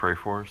Pray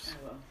for us.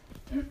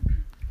 I will.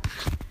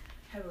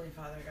 Heavenly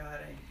Father God,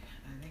 I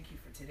thank you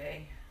for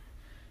today.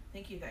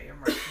 Thank you that your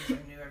mercies are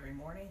new every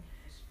morning.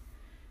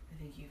 I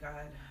thank you,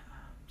 God,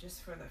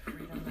 just for the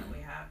freedom that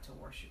we have to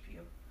worship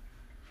you,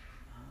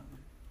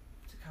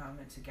 to come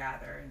and to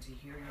gather and to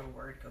hear your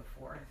word go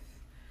forth.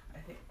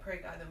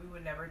 Pray, God, that we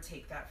would never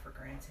take that for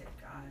granted,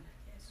 God,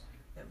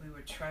 that we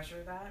would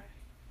treasure that.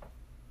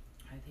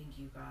 I thank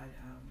you, God,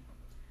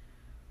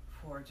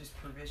 for just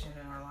provision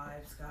in our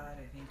lives, God.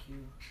 I thank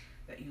you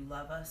that you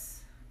love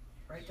us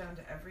right down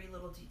to every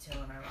little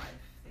detail in our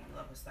life, that you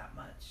love us that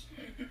much.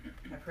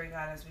 I pray,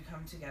 God, as we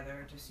come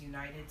together, just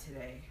united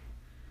today,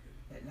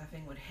 that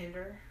nothing would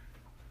hinder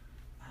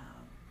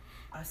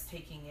us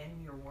taking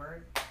in your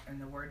word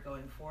and the word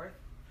going forth,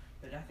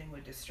 but nothing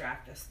would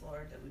distract us,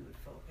 Lord, that we would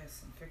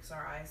focus and fix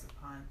our eyes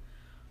upon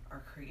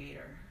our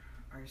Creator,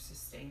 our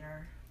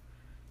Sustainer,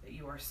 that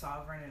you are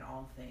sovereign in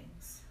all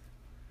things.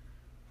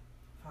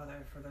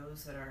 Father, for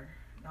those that are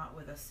not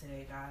with us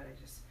today, God, I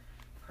just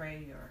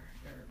pray your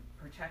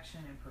protection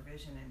and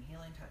provision and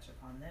healing touch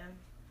upon them,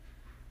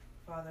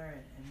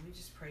 Father, and we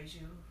just praise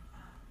you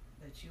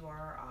that you are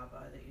our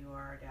Abba, that you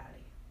are our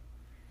Daddy.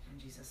 In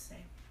Jesus'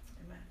 name,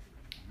 amen.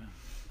 Amen.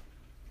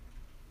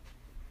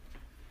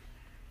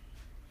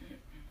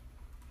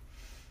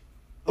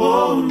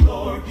 Oh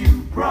Lord,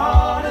 you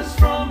brought us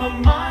from a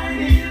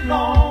mighty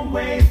long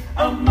way,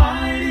 a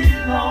mighty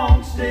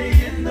long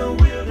stay in the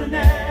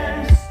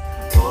wilderness.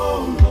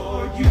 Oh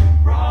Lord, you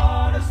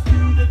brought us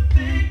through the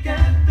thick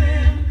and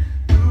thin,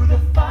 through the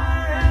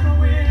fire and the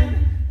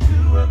wind,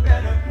 to a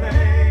better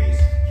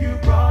place. You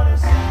brought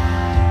us out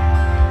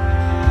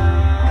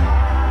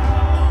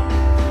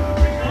to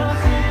bring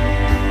us in.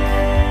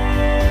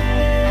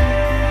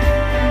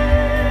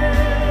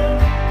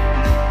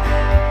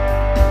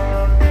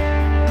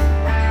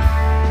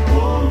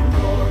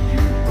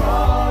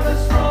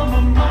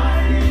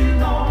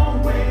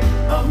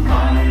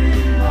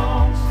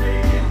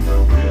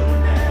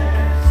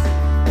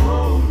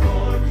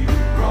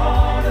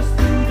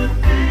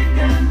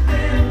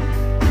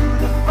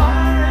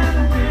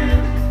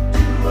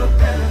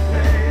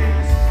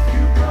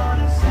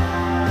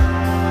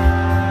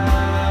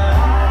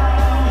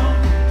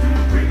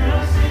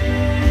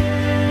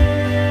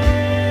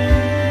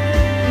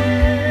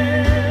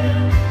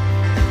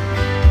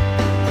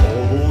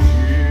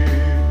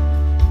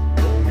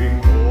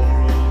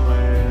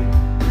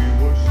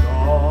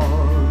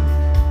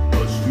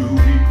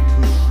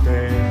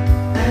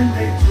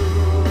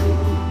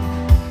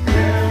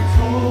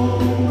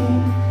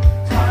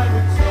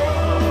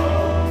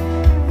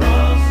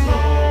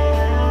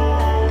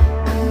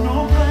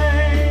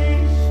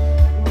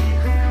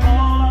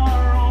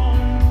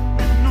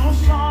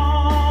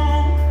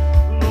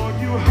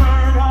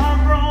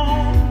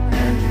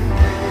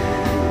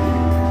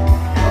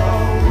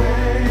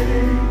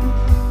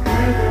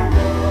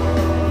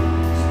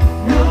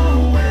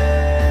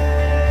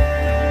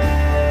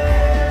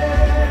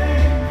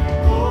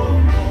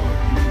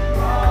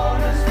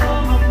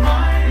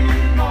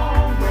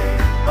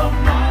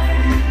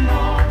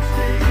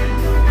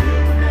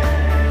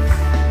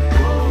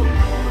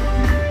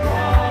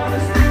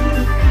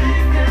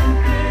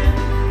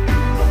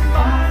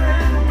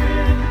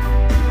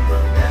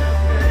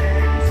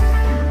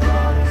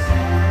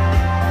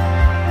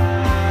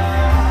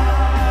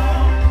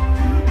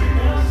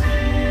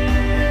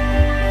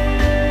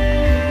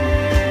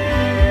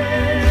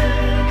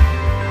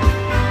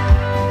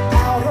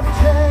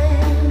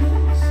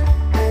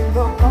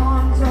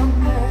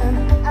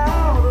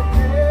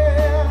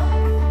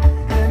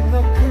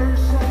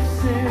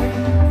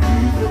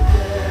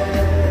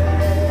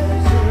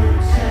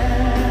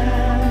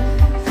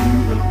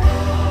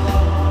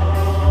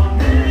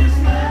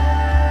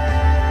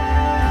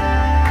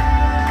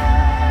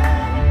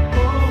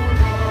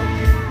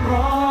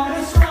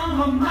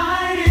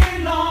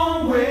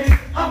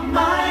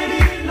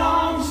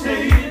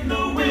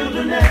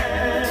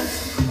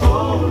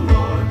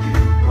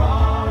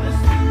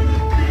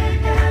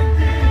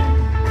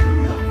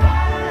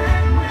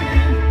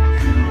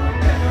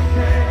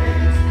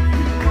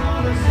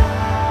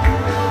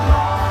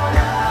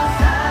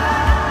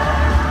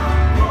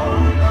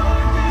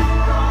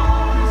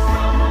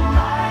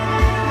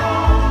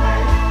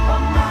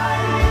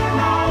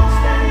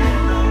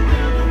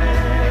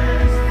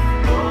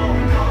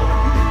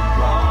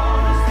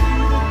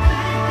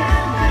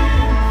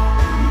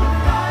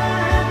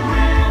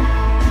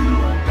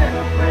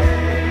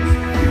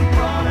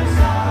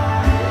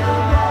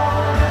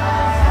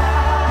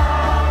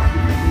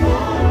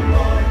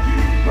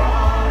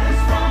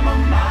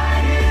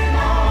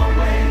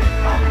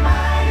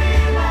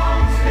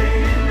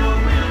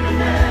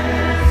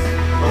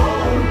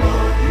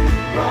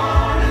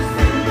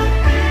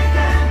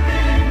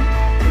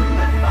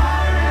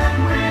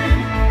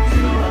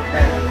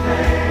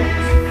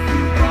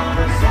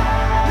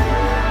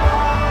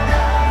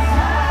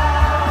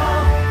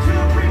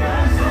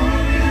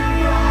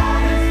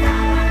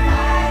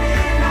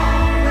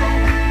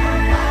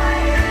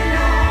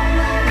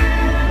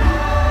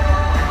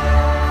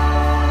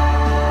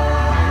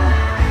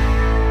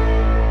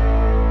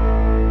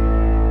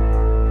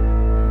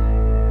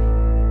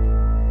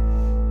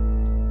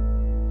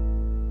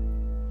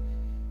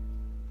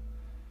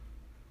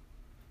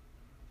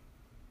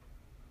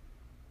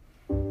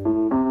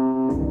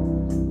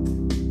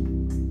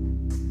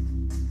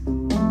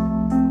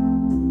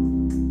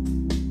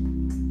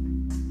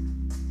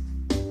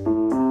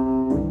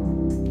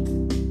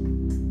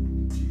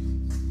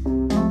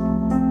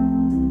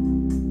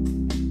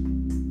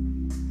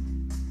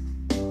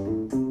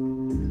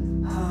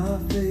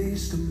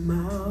 faced a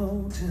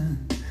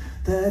mountain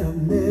that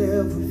I've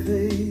never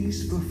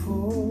faced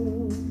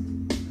before.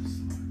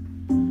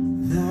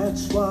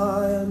 That's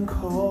why I'm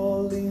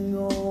calling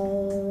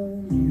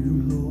on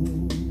you,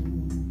 Lord.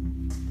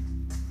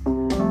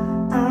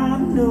 I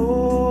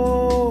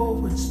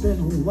know it's been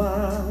a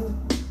while,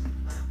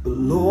 but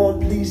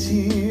Lord, please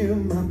hear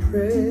my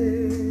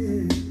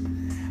prayer.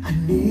 I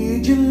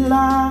need you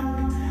like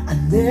I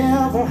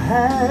never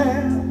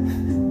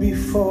have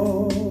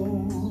before.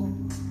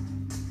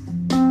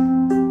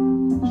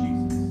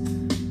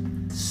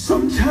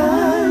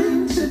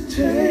 Sometimes it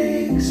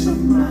takes a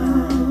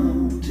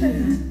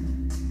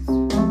mountain,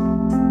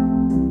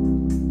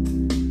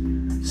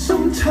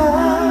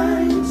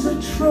 sometimes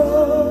a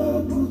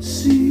troubled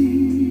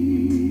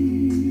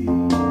sea,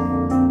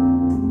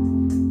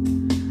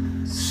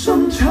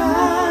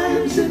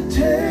 sometimes it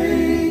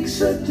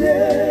takes a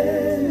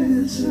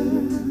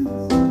desert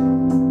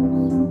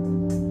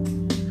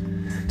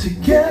to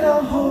get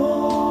a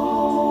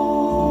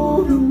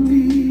hold of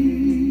me.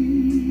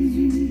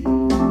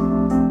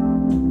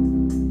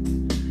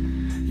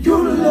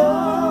 Your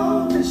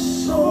love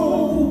is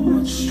so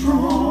much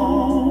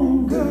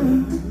stronger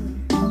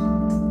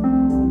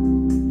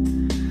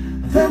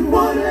than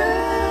whatever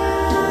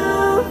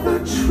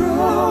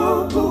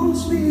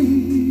troubles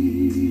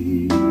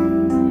me.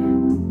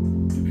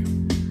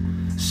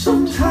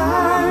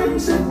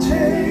 Sometimes it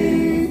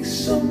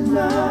takes a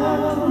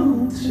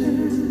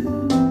mountain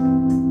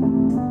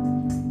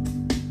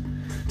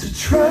to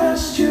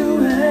trust you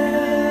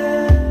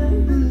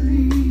and believe.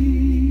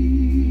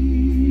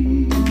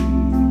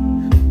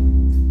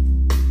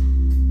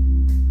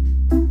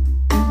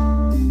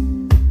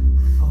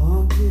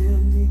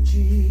 Forgive me,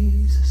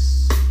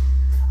 Jesus,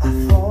 I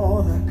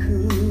thought I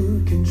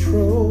could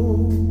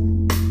control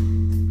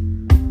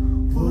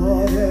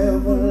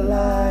whatever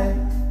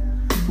life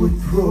would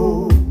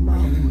throw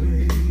my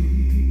way.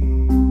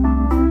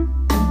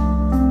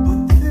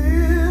 But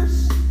this,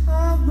 I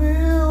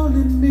will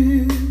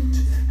admit,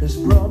 has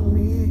brought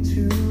me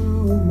to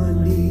my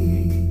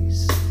knees.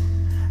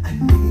 I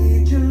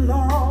need you,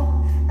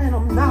 Lord, and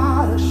I'm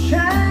not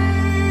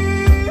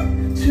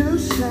ashamed to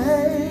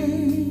say,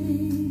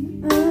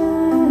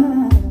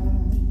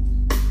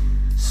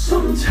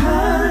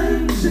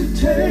 sometimes it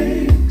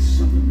takes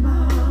a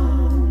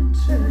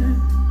mountain,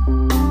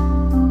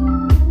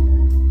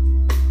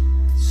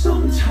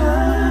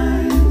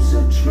 sometimes a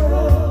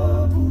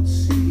troubled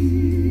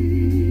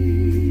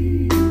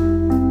sea,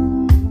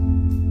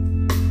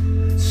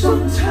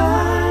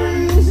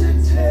 sometimes it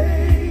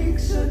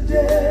takes a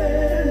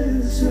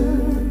desert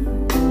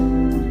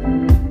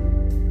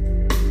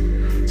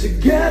to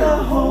get a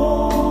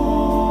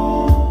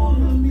hold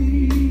of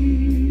me.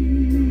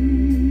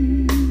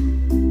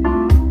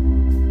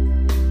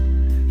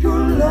 Your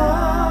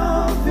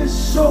love is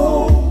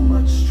so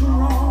much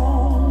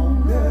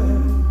stronger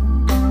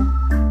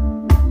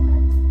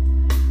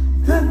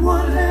than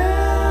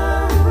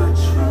whatever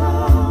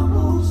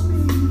troubles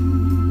me.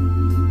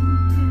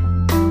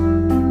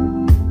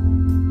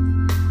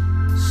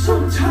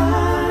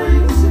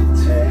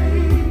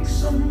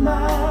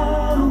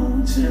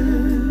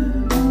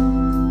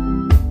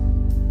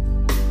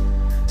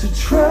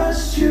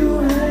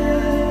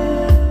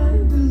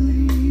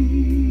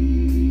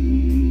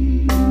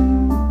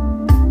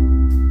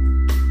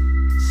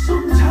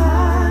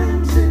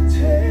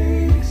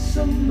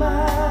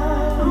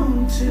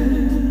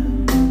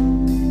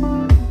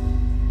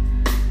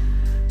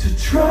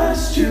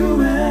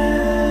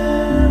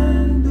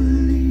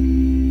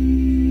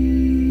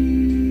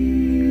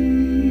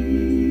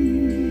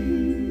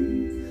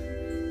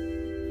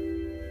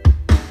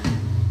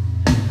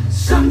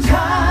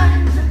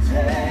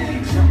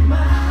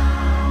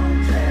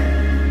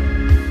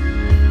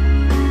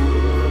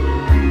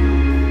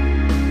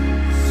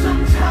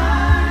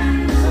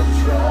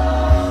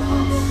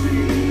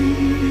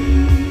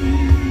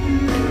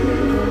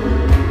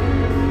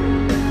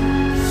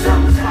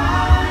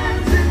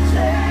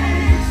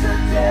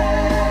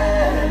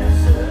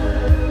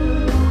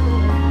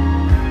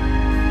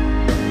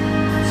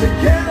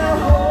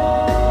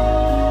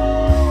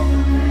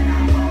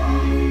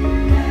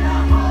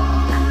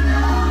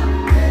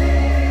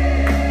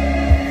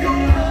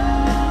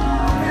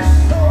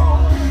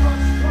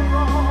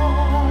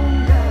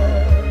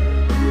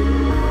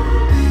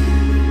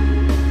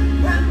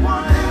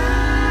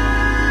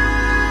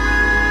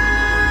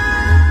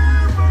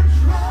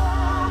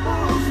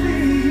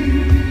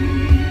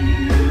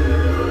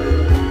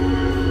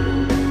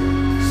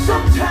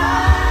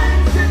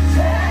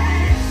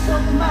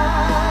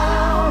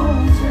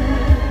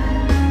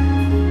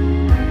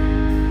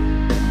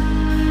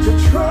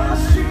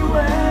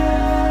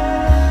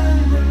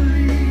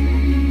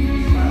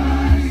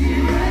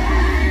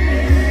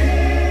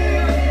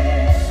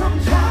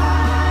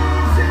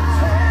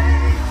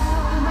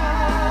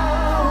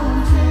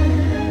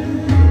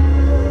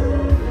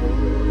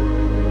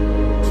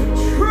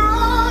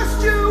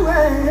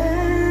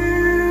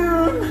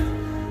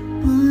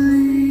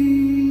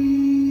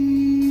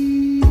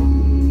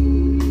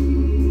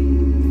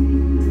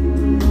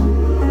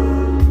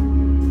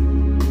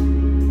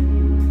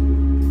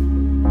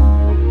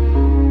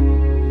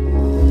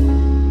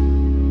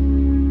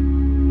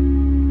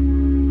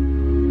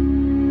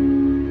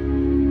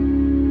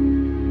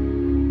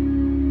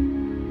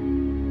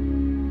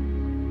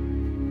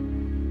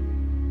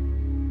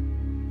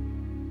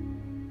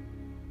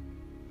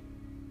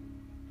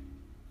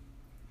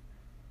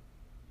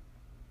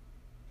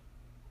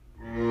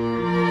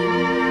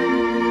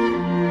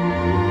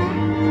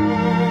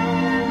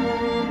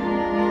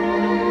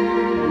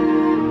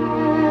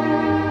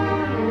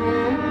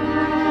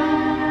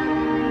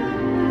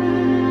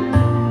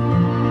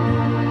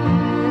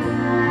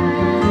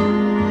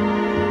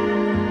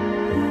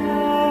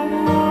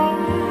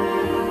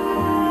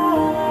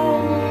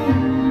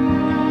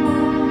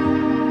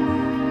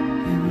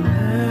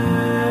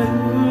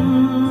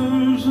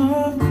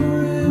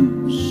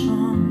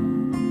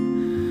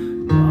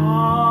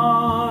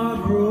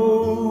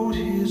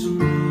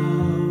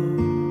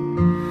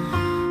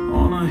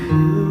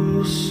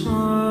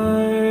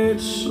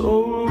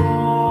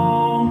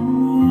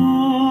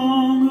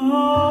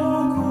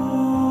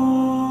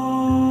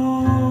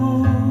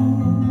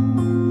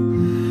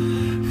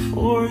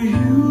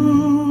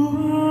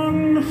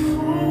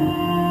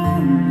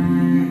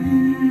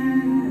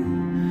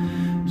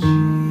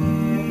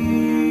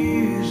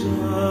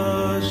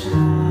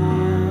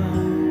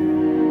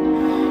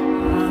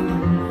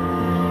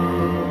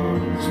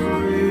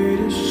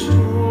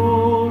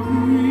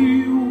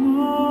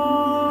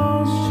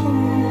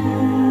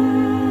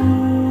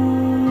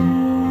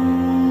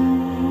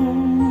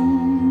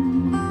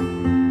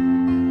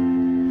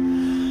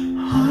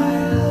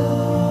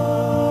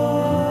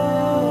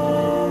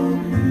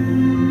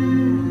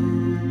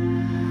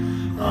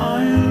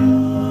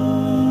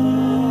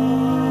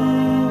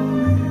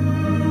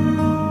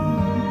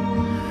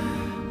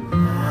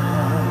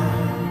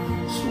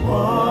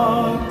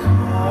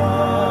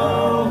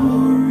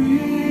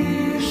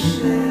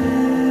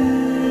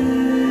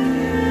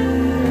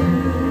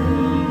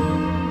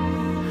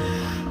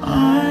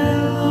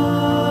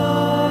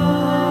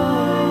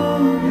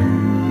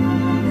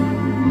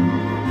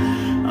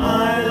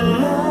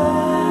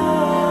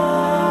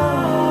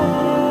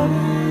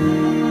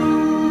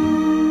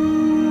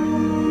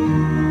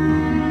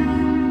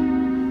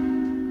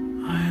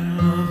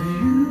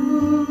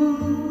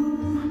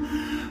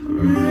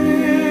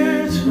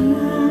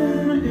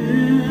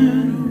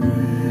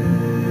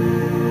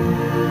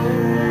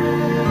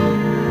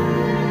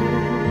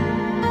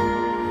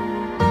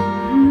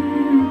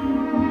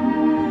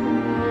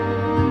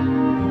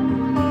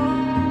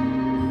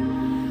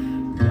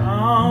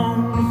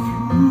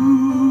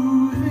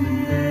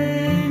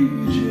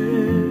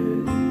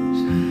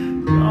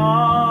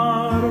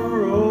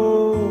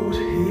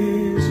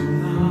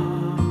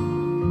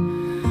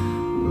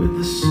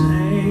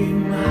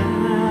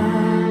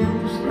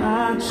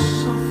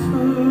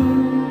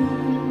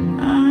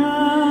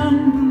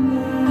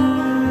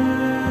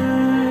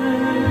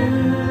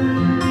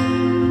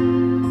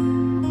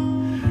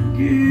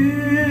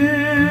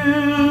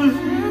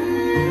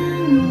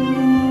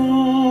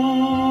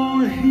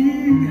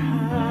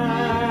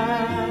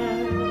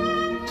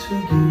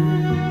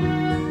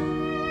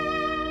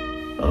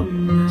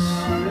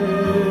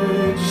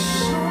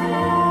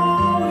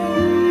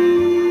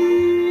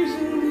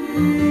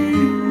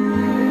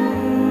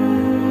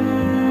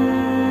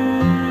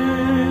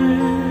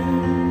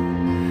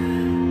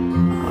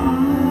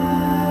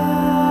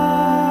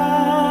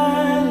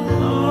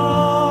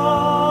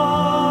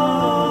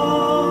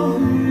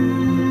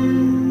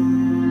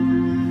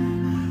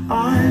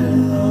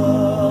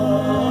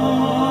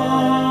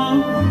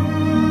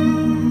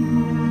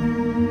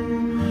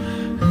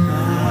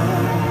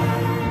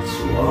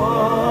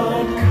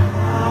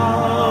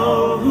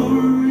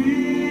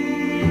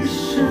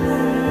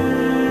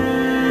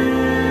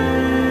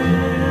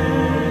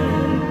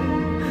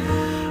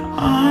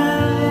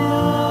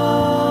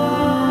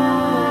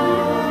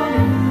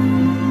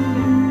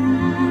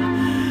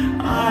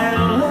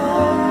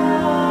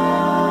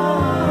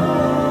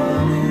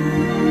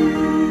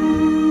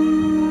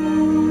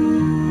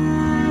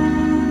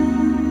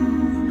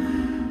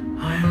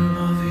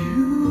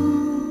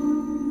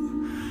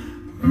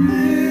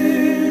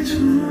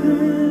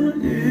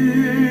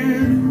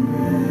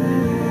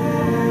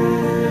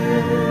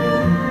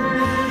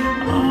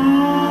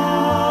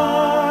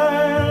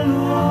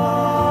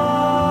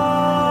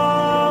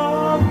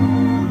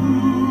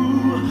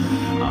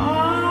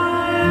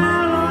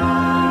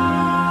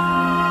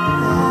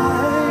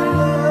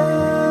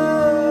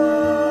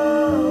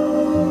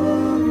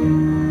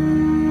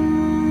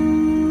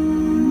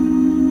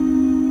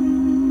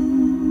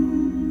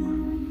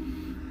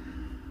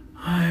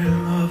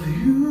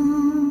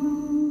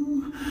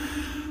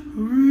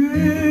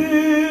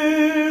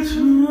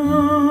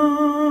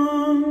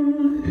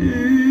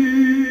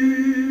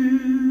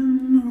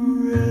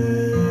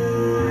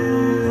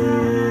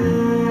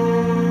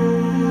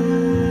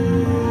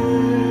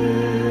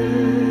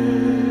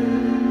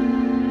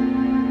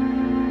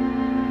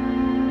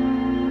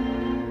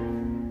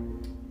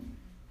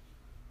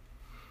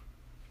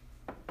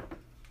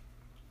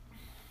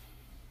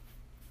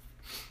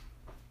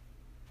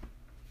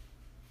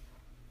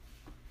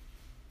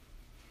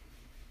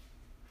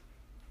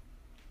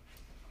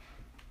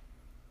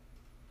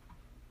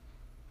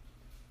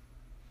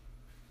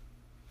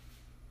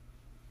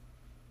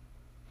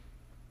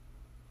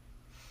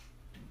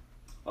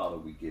 Father,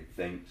 we give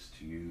thanks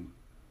to you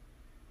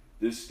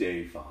this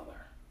day,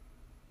 Father,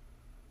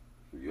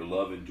 for your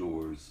love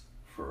endures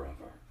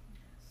forever.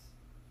 Yes.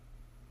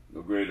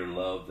 No greater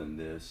love than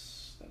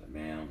this, that a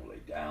man will lay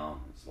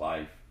down his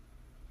life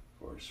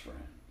for his friends.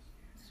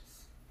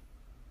 Yes.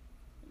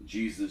 And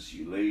Jesus,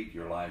 you laid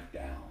your life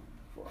down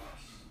for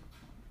us.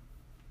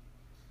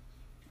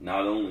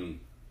 Not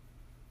only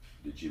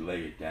did you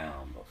lay it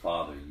down, but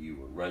Father, you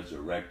were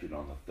resurrected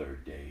on the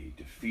third day,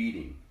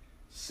 defeating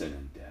sin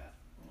and death.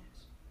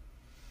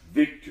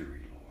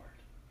 Victory,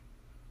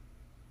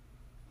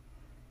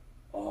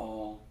 Lord,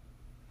 all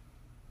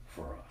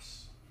for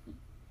us.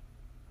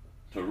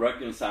 to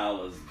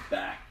reconcile us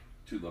back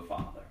to the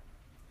Father,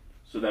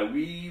 so that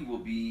we will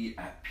be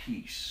at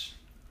peace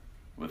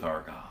with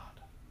our God.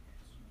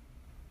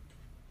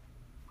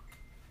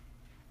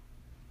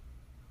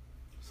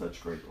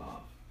 Such great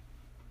love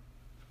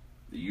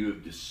that you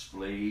have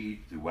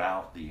displayed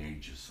throughout the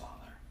ages,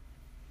 Father.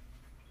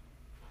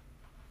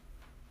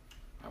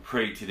 I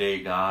pray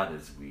today, God,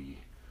 as we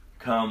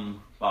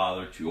come,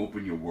 Father, to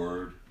open your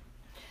word,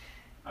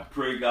 I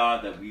pray,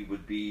 God, that we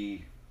would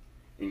be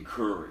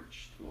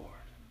encouraged, Lord.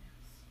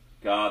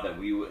 God, that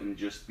we wouldn't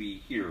just be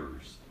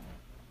hearers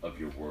of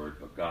your word,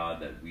 but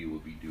God, that we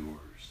would be doers.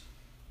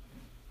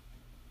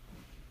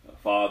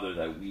 Father,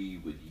 that we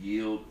would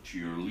yield to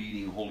your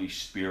leading Holy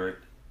Spirit.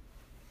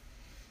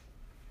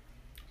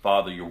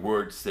 Father, your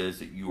word says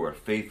that you are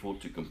faithful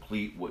to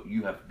complete what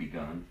you have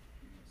begun.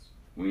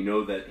 We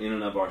know that in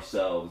and of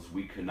ourselves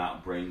we could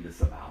not bring this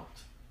about.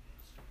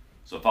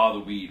 So, Father,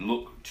 we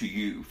look to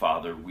you,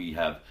 Father. We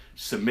have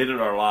submitted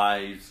our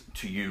lives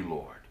to you,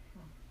 Lord.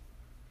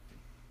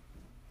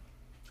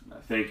 And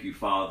I thank you,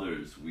 Father,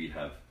 as we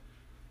have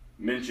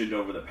mentioned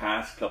over the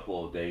past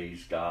couple of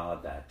days,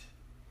 God, that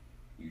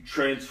you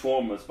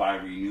transform us by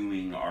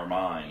renewing our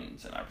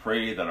minds. And I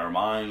pray that our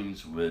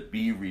minds would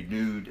be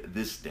renewed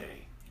this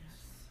day.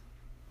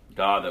 Yes.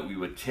 God, that we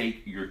would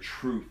take your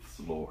truths,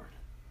 Lord,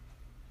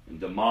 and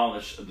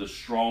demolish the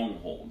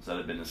strongholds that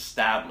have been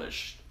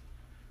established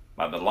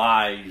by the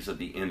lies of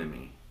the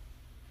enemy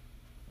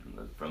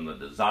and from the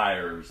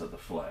desires of the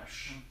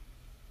flesh.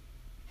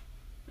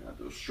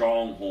 Those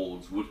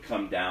strongholds would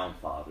come down,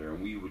 Father,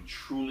 and we would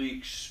truly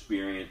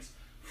experience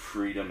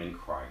freedom in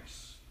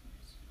Christ.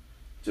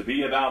 To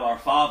be about our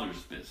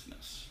Father's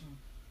business,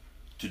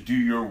 to do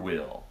your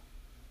will,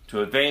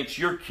 to advance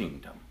your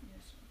kingdom.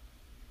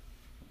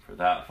 For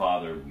that,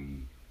 Father,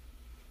 we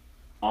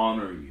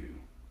honor you.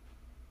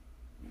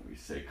 We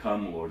say,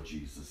 come, Lord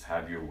Jesus,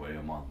 have your way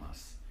among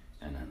us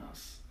and in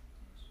us.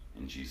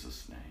 In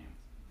Jesus' name,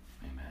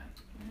 amen.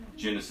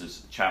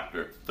 Genesis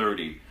chapter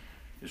 30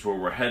 is where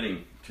we're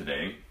heading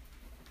today.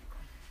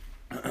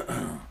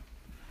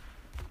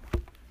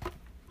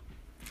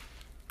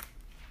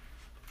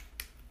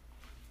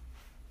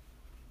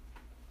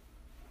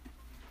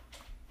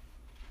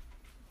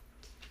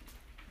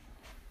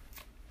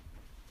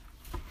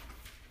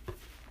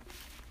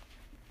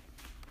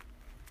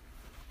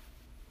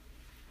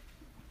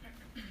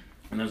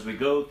 And as we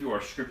go through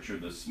our scripture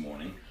this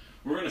morning,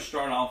 we're going to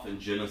start off in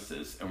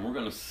Genesis, and we're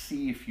going to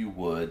see, if you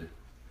would,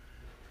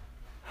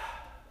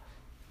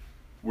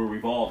 where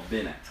we've all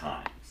been at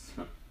times.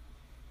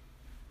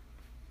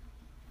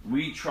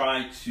 We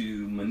try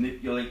to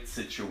manipulate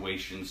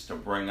situations to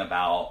bring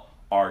about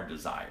our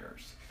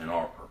desires and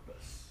our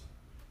purpose.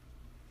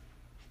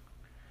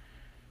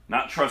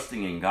 Not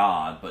trusting in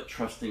God, but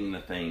trusting in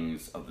the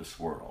things of this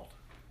world.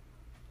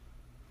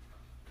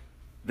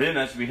 Then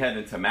as we head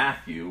into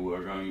Matthew,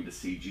 we're going to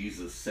see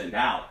Jesus send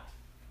out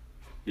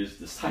his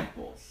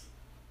disciples.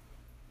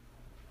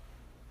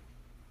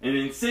 And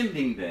in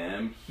sending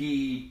them,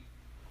 he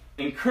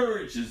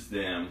encourages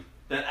them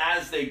that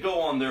as they go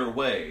on their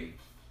way,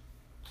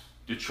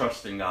 to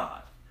trust in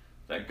God,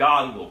 that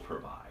God will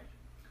provide.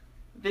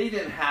 They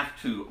didn't have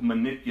to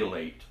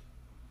manipulate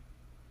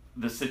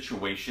the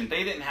situation.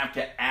 They didn't have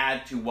to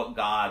add to what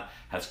God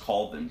has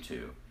called them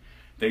to.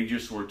 They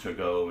just were to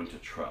go and to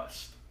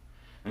trust.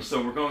 And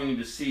so we're going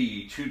to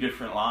see two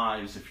different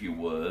lives, if you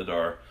would,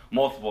 or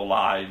multiple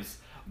lives,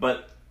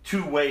 but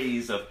two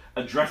ways of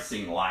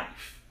addressing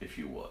life, if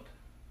you would.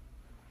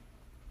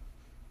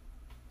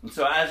 And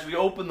so as we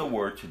open the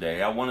Word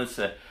today, I want us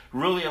to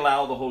really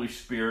allow the Holy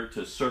Spirit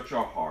to search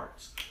our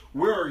hearts.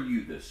 Where are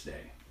you this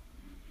day?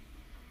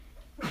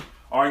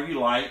 Are you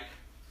like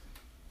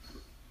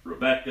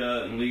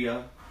Rebecca and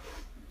Leah?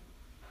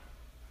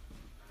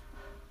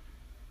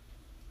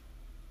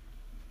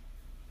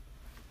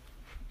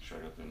 Sure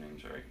I got their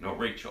names right. No,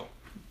 Rachel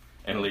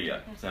and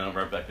Leah. So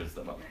Rebecca's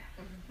the mother.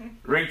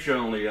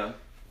 Rachel and Leah,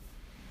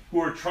 who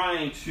are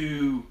trying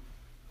to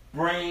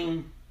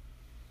bring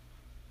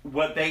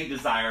what they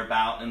desire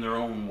about in their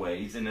own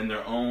ways and in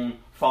their own,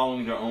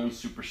 following their own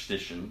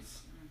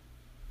superstitions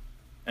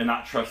and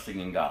not trusting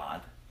in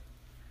God.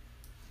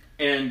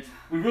 And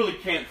we really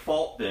can't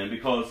fault them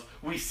because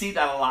we see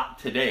that a lot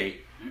today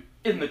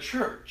in the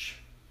church.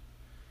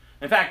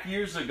 In fact,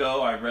 years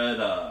ago I read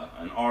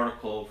an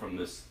article from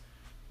this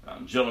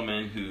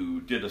gentleman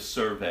who did a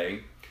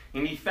survey,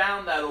 and he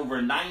found that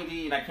over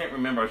 90, and I can't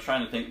remember, I was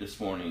trying to think this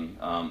morning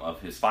of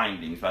his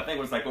findings, but I think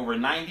it was like over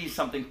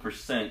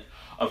 90-something%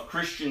 of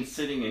Christians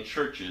sitting in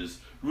churches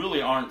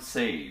really aren't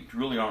saved,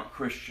 really aren't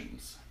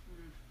Christians.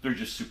 They're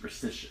just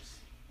superstitious.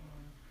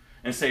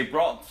 And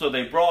so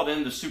they brought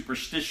in the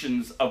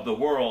superstitions of the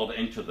world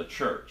into the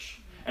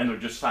church, and they're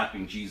just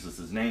slapping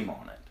Jesus' name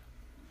on it.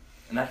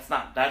 And that's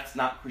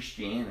not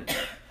Christianity.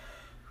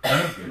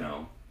 You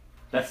know,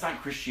 that's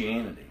not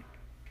Christianity.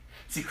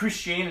 See,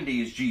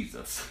 Christianity is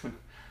Jesus.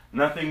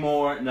 Nothing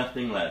more,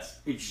 nothing less.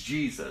 It's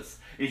Jesus.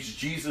 It's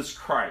Jesus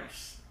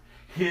Christ.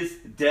 His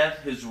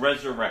death, his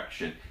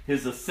resurrection,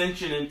 his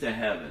ascension into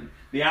heaven,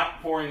 the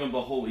outpouring of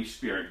the Holy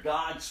Spirit,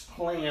 God's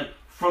plan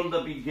from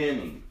the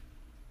beginning,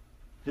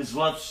 his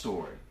love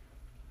story,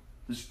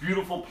 this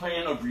beautiful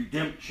plan of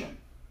redemption.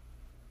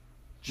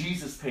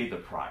 Jesus paid the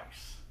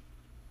price.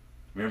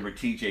 Remember,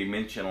 TJ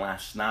mentioned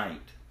last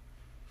night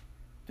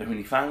that when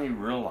he finally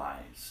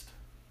realized,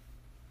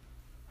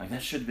 like,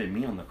 that should have been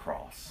me on the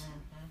cross.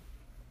 Mm-hmm.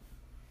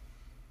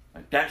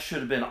 Like, that should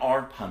have been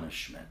our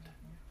punishment.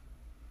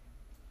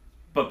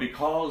 But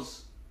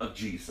because of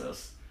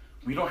Jesus,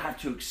 we don't have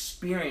to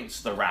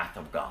experience the wrath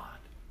of God.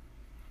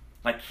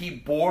 Like, he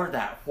bore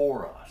that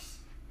for us.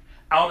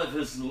 Out of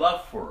his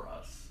love for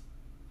us,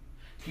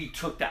 he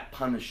took that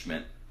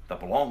punishment that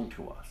belonged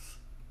to us.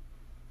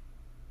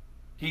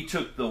 He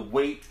took the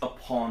weight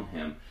upon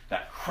him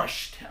that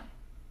crushed him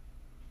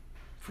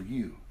for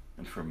you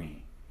and for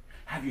me.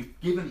 Have you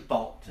given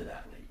thought to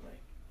that lately?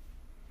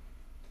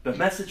 The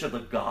message of the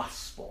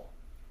gospel,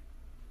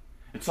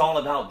 it's all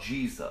about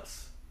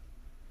Jesus.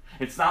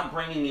 It's not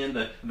bringing in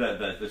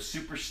the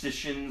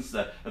superstitions,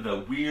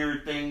 the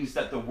weird things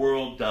that the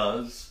world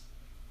does,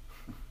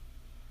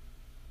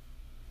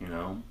 you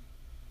know,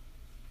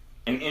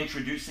 and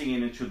introducing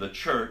it into the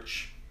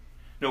church.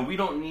 No, we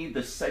don't need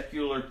the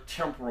secular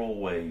temporal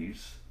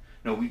ways.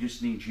 No, we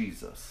just need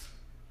Jesus.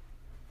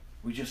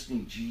 We just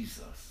need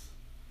Jesus.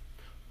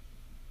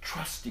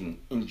 Trusting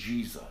in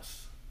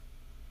Jesus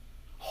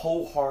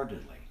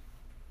wholeheartedly.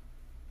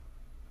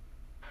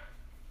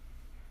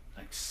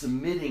 Like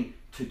submitting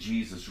to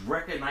Jesus,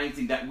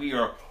 recognizing that we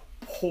are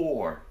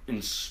poor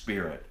in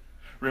spirit,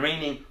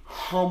 remaining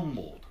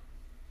humbled,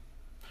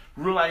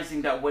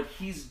 realizing that what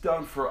he's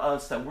done for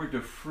us, that we're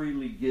to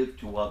freely give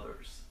to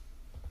others.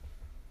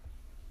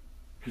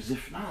 Because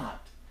if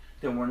not,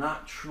 then we're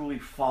not truly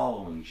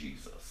following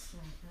Jesus.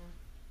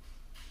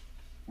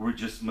 Mm-hmm. We're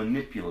just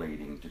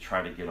manipulating to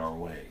try to get our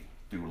way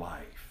through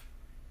life.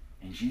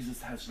 And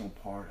Jesus has no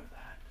part of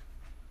that.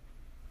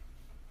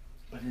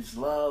 But his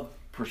love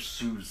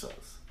pursues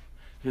us.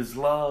 His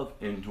love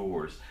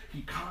endures.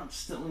 He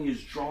constantly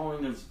is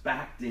drawing us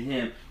back to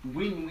him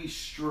when we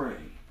stray.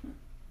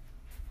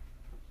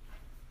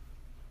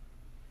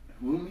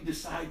 When we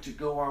decide to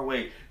go our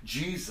way,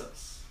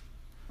 Jesus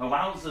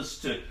allows us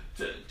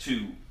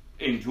to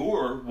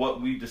endure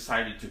what we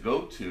decided to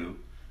go to.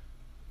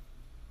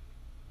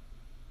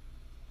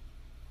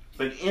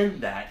 But in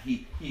that,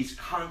 he's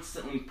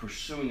constantly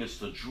pursuing us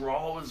to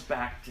draw us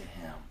back to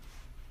him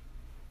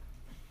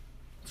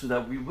so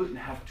that we wouldn't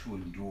have to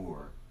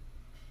endure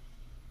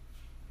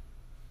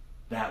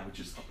that which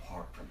is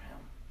apart from him.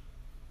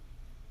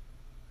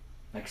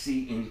 Like,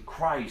 see, in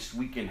Christ,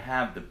 we can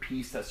have the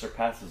peace that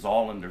surpasses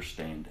all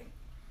understanding.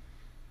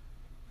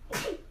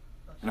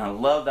 And I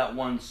love that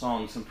one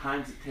song.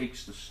 Sometimes it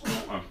takes the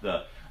storm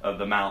of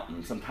the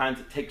mountain. Sometimes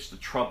it takes the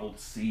troubled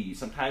sea.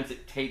 Sometimes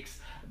it takes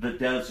the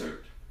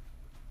desert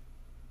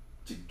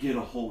to get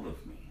a hold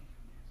of me.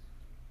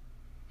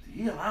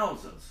 He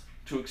allows us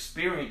to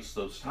experience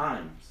those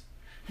times.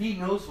 He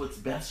knows what's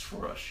best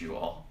for us, you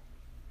all.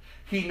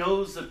 He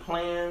knows the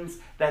plans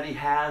that he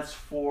has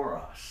for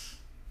us.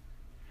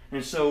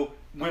 And so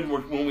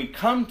when we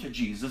come to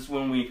Jesus,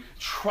 when we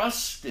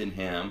trust in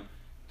him,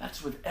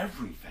 that's with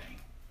everything.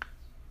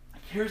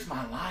 Like, here's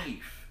my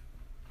life.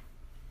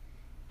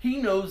 He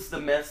knows the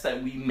mess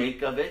that we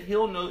make of it. He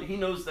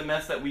knows the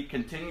mess that we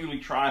continually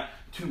try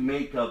to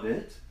make of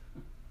it.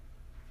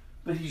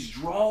 But he's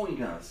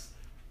drawing us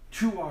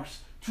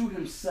to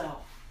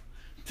himself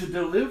to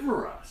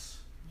deliver us.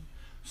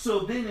 So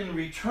then in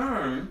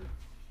return,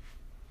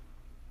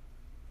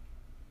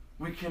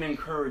 we can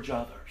encourage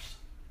others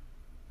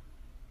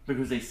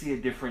because they see a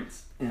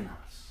difference in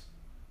us.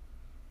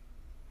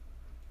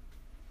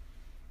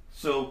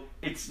 So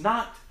it's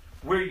not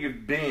where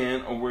you've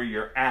been or where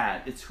you're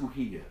at, it's who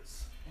he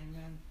is.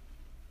 Amen.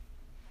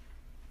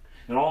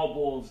 It all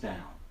boils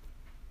down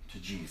to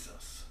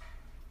Jesus.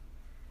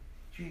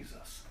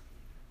 Jesus.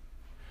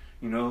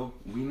 You know,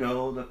 we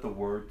know that the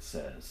word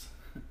says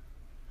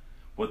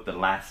what the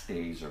last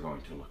days are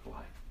going to look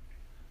like.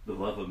 The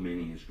love of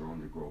many is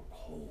going to grow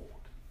cold.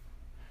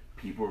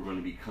 People are going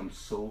to become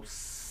so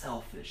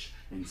selfish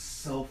and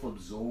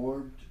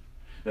self-absorbed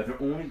that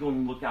they're only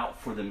going to look out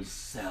for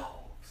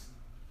themselves.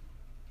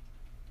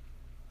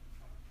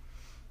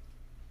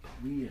 But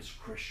we as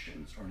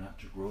Christians are not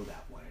to grow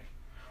that way.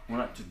 We're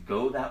not to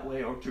go that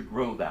way or to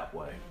grow that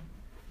way.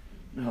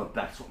 No,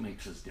 that's what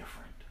makes us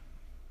different.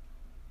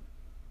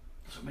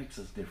 That's what makes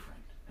us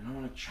different. And I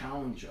want to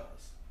challenge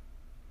us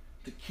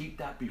to keep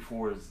that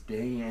before us day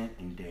in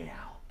and day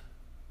out.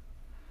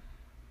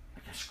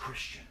 Like as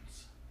Christians.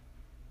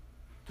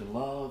 To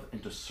love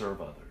and to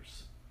serve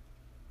others.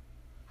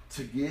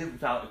 To give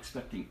without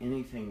expecting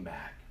anything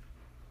back.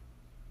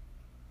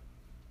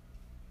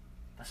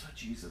 That's what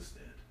Jesus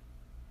did.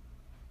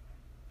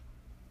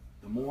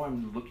 The more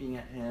I'm looking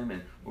at him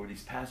and over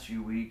these past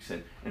few weeks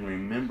and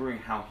remembering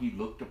how he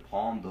looked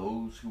upon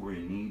those who were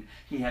in need,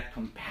 he had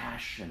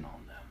compassion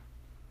on them.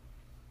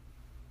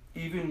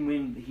 Even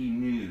when he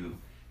knew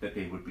that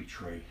they would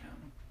betray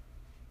him.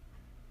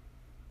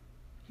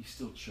 he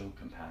still showed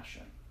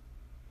compassion.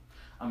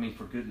 I mean,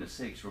 for goodness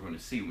sakes, we're going to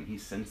see when he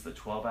sends the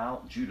 12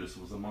 out, Judas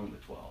was among the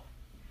 12.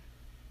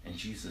 And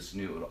Jesus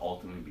knew it would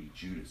ultimately be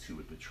Judas who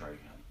would betray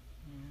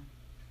him.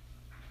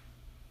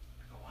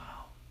 I go,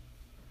 wow.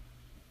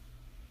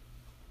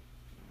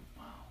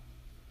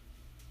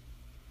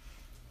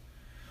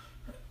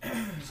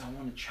 So I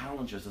want to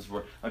challenge us as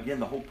we're, again,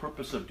 the whole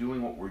purpose of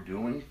doing what we're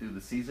doing through the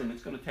season,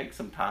 it's going to take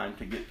some time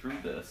to get through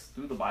this,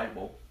 through the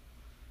Bible.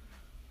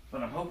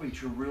 But I'm hoping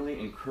to really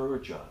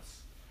encourage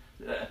us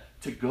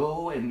to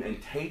go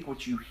and take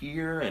what you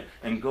hear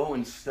and go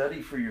and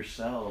study for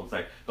yourselves.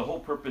 Like, the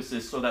whole purpose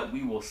is so that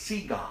we will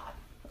see God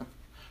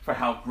for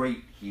how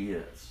great he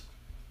is.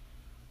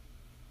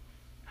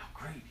 How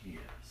great he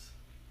is.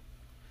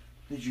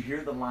 Did you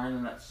hear the line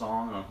in that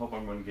song? And I hope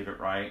I'm going to get it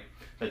right.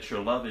 That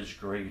your love is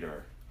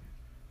greater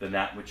than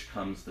that which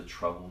comes that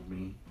troubled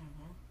me.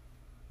 Mm-hmm.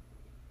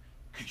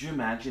 Could you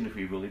imagine if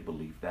we really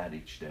believed that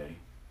each day?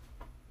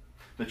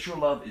 That your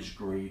love is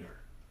greater.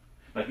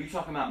 Like, you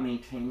talking about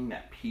maintaining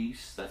that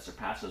peace that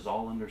surpasses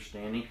all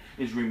understanding,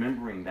 is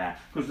remembering that.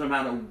 Because no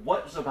matter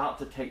what's about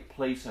to take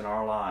place in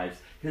our lives,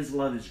 his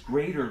love is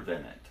greater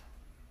than it.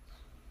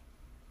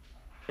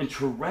 And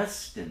to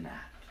rest in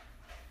that.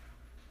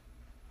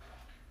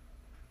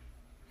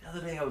 The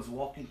other day I was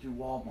walking through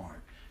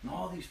Walmart, and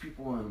all these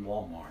people were in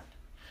Walmart.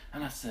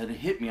 And I said, it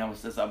hit me. I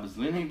was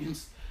leaning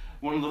against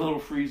one of the little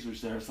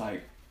freezers there. It's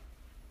like,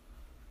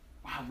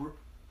 wow, we're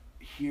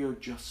here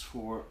just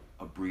for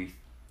a brief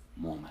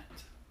moment.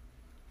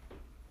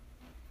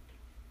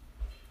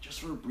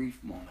 Just for a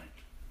brief moment.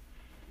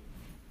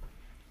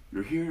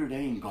 You're here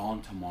today and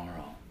gone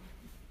tomorrow.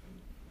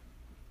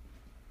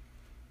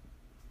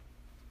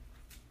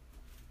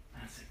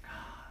 And I said,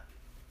 God,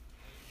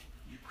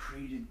 you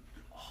created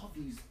all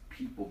these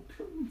people,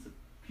 billions of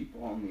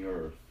people on the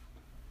earth.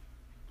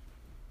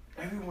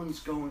 Everyone's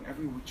going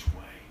every which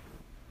way.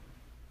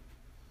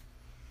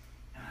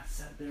 And I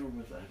sat there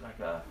with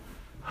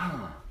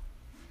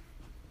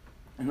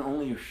and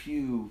only a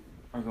few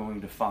are going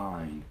to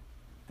find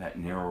that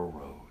narrow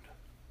road.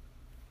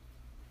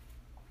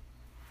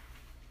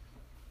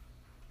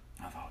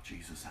 I thought,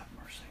 Jesus, have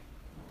mercy.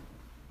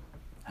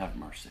 Have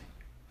mercy.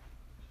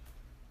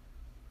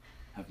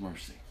 Have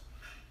mercy.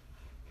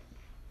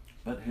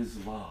 But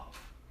his love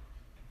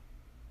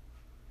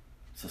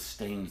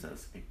sustains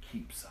us. It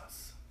keeps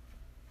us.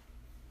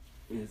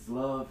 His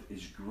love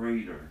is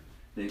greater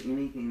than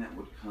anything that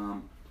would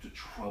come to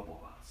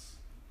trouble us.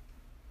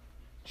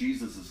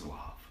 Jesus'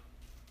 love.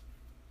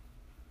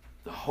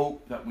 The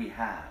hope that we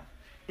have,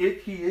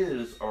 if he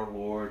is our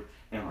Lord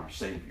and our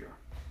Savior.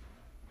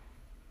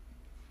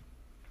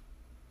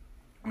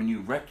 When you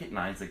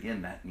recognize,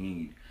 again, that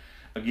need.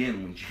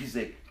 Again, when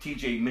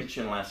TJ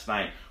mentioned last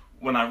night,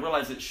 when I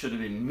realized it should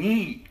have been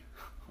me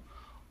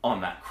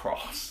on that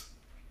cross.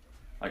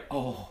 Like,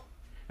 oh,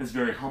 it's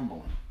very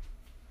humbling.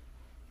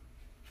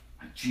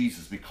 Like,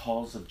 Jesus,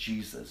 because of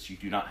Jesus, you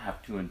do not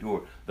have to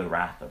endure the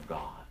wrath of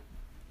God.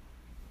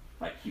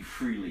 Like, he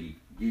freely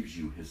gives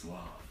you his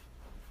love.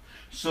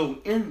 So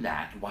in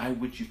that, why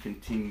would you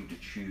continue to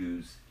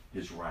choose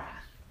his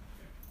wrath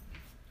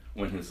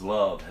when his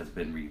love has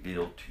been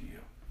revealed to you?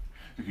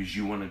 Because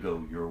you want to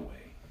go your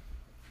way.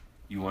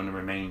 You want to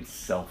remain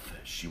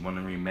selfish. You want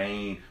to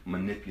remain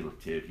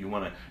manipulative. You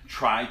want to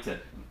try to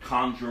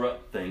conjure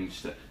up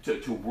things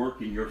to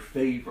work in your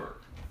favor.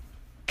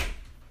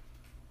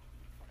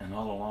 And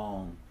all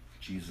along,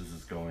 Jesus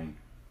is going,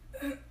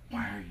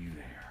 why are you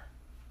there?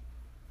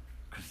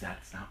 Because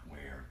that's not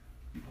where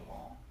you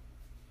belong.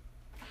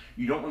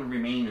 You don't want to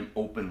remain in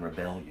open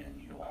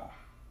rebellion, you all,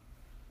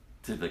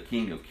 to the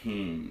King of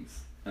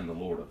Kings and the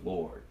Lord of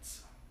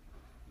Lords.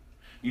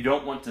 You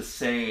don't want to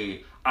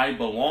say, I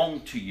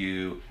belong to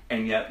you,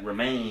 and yet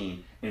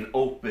remain in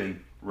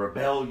open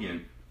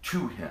rebellion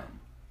to him.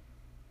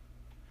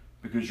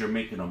 Because you're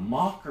making a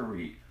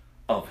mockery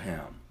of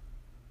him.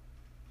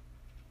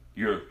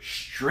 You're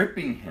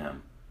stripping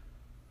him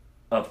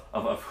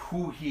of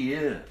who he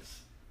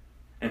is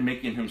and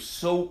making him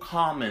so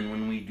common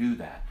when we do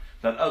that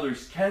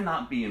others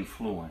cannot be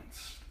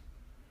influenced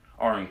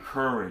or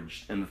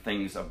encouraged in the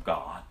things of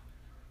God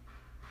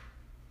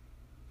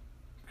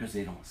because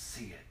they don't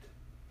see it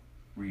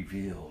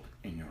revealed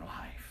in your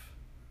life.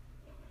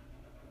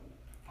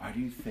 Why do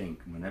you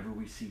think whenever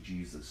we see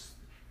Jesus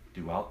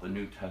throughout the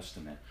New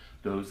Testament,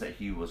 those that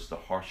he was the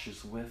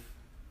harshest with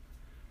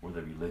were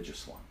the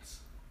religious ones?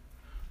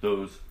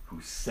 Those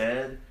who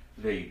said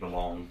they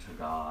belonged to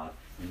God,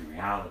 in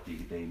reality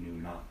they knew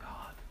not God.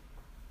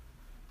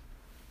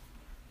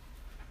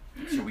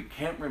 So we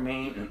can't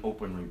remain in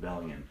open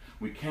rebellion.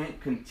 We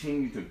can't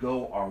continue to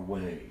go our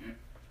way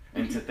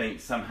and to think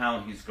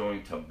somehow he's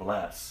going to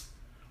bless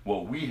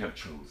what we have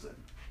chosen.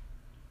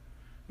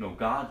 No,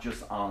 God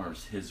just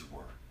honors his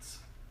words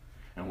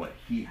and what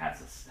he has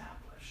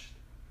established.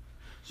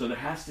 So there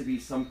has to be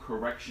some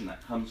correction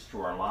that comes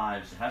to our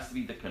lives. There has to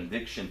be the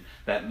conviction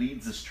that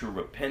leads us to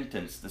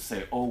repentance to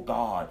say, oh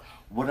God,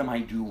 what am I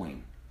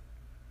doing?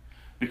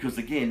 Because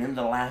again, in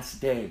the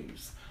last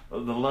days, the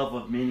love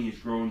of many is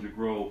growing to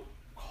grow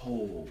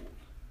cold.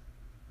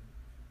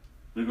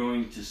 They're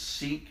going to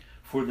seek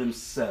for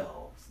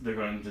themselves. They're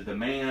going to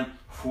demand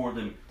for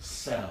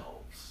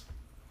themselves.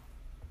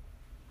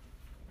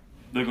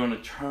 They're going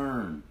to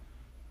turn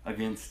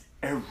against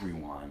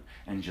everyone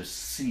and just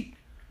seek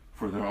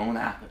for their own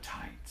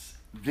appetites.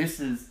 This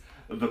is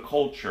the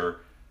culture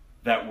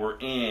that we're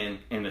in,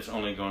 and it's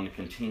only going to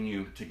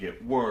continue to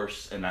get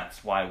worse, and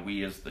that's why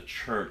we as the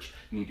church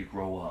need to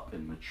grow up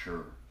and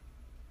mature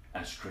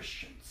as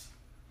Christians.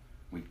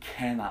 We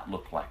cannot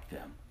look like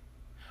them.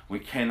 We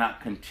cannot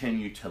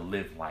continue to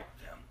live like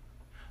them.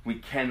 We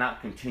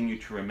cannot continue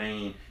to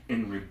remain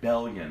in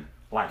rebellion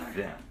like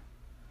them.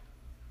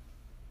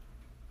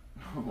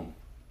 No.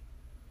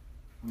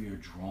 We are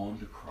drawn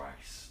to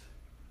Christ.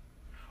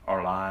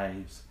 Our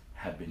lives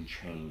have been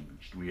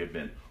changed. We have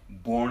been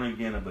born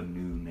again of a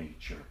new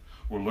nature.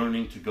 We're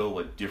learning to go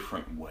a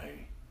different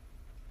way.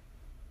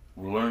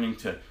 We're learning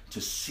to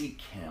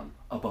seek Him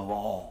above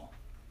all.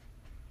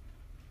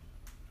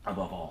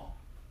 Above all.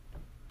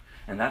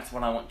 And that's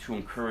what I want to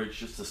encourage,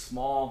 just a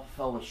small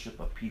fellowship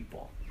of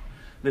people.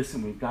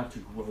 Listen, we've got to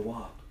grow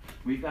up.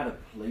 We've got a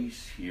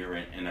place here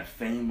and a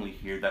family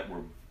here that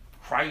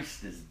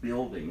Christ is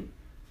building.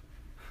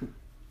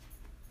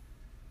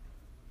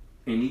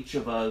 And each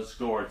of us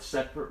go our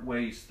separate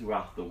ways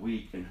throughout the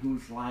week. And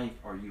whose life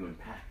are you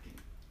impacting?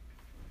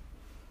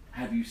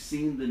 Have you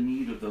seen the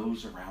need of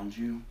those around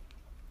you?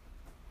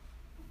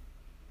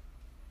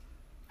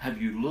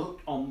 Have you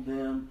looked on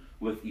them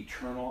with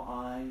eternal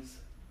eyes?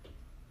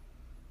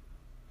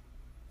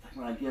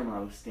 Like when I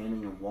was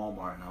standing in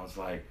Walmart and I was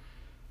like,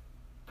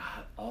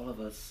 God, all of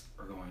us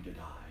are going to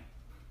die.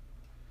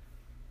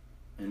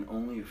 And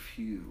only a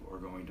few are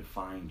going to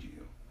find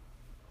you.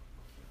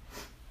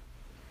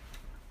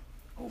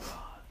 Oh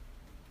God.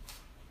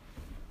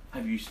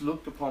 Have you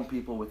looked upon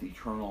people with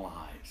eternal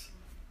eyes?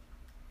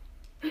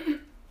 Do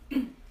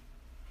you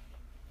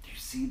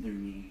see their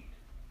need?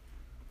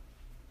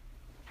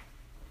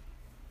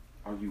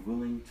 Are you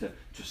willing to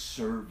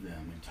serve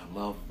them and to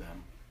love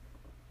them?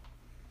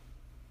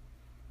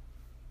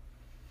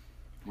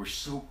 We're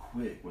so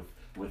quick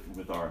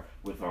with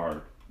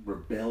our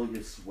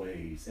rebellious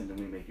ways, and then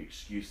we make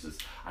excuses.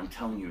 I'm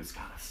telling you, it's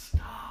got to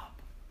stop.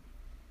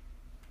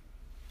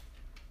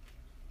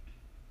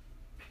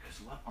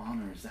 Because what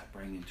honor is that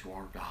bringing to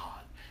our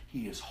God?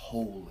 He is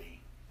holy.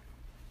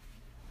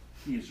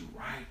 He is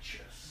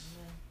righteous.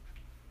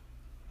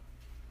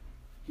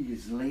 He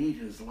has laid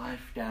his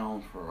life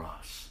down for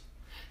us.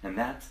 And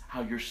that's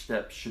how your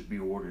steps should be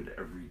ordered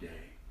every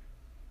day.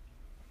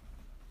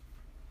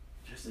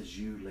 Just as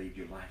you laid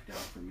your life down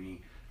for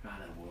me, God,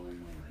 I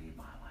willingly laid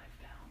my life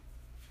down.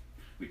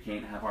 We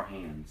can't have our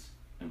hands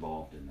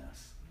involved in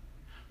this.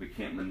 We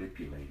can't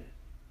manipulate it.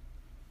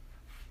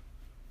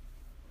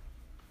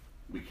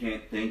 We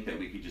can't think that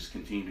we could just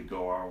continue to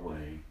go our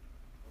way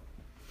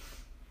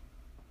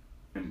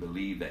and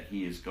believe that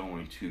he is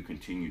going to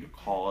continue to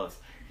call us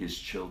his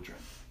children.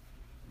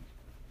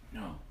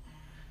 No.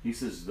 He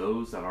says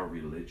those that are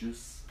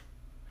religious,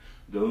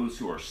 those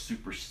who are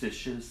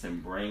superstitious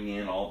and bring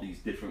in all these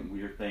different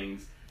weird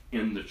things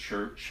in the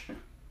church,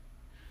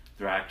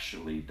 they're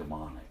actually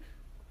demonic.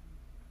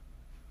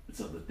 It's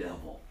of the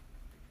devil.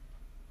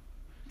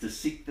 To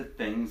seek the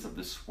things of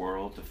this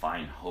world to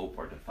find hope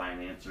or to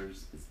find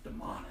answers is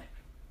demonic.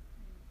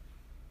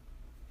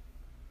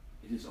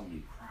 It is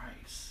only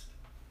Christ,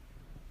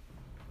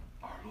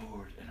 our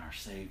Lord and our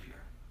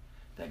Savior,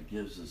 that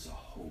gives us a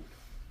hope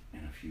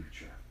and a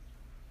future.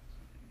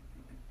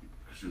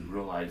 Because we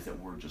realize that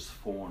we're just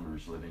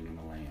foreigners living in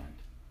the land.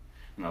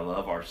 And I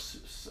love our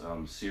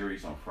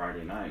series on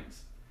Friday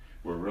nights.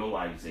 We're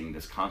realizing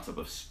this concept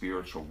of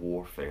spiritual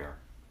warfare.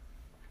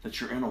 That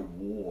you're in a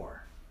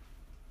war.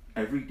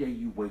 Every day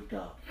you wake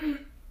up.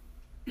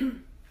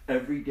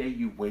 Every day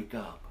you wake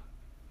up.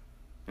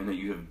 And that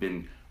you have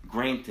been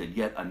granted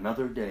yet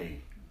another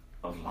day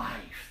of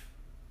life.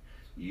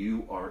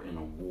 You are in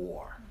a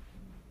war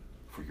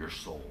for your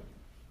soul.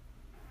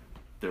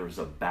 There is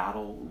a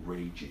battle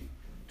raging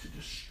to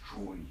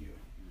destroy you.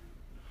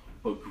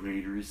 But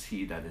greater is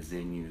he that is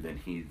in you than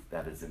he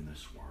that is in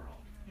this world.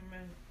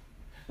 Amen.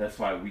 That's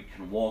why we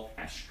can walk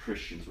as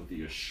Christians with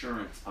the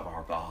assurance of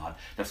our God.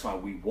 That's why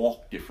we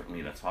walk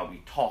differently. That's why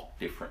we talk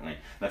differently.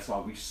 That's why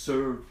we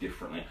serve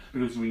differently.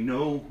 Because we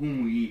know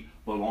whom we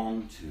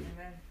belong to.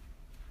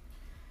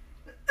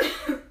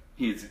 Amen.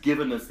 He has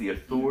given us the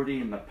authority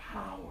and the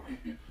power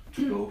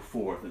to go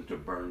forth and to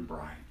burn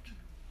bright.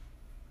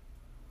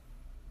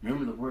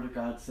 Remember the Word of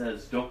God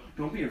says,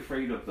 don't be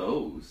afraid of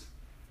those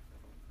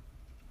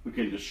who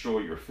can destroy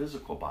your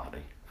physical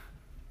body.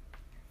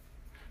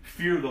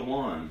 Fear the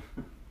one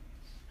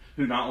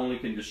who not only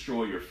can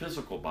destroy your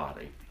physical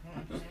body,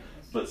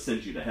 but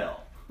sends you to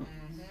hell.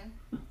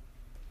 Mm-hmm.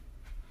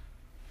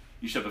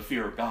 You should have a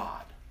fear of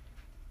God.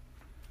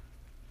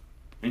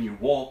 And you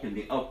walk in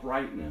the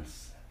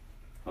uprightness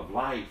of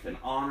life and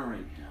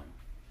honoring him.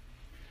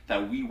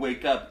 That we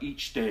wake up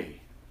each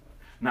day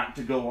not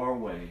to go our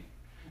way,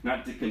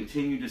 not to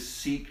continue to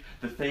seek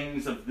the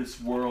things of this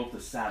world to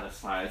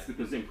satisfy us,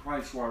 because in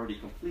Christ we're already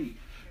complete.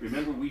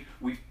 Remember,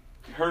 we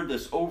heard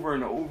this over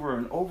and over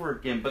and over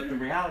again, but the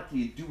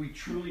reality, do we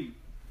truly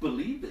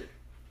believe it?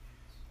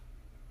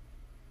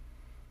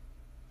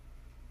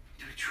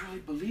 Do we truly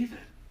believe it?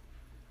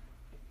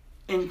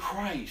 In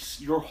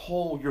Christ, you're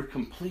whole, you're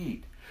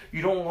complete.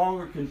 You no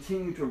longer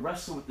continue to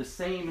wrestle with the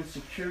same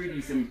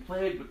insecurities and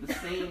plagued with the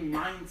same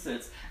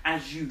mindsets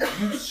as you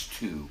used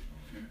to.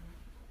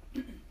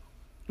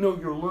 No,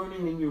 you're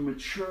learning and you're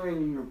maturing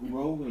and you're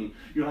growing.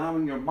 You're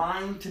allowing your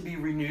mind to be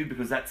renewed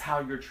because that's how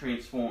you're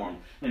transformed.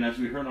 And as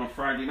we heard on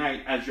Friday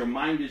night, as your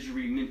mind is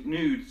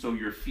renewed, so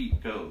your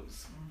feet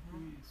goes.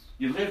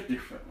 You live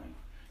differently.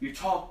 You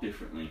talk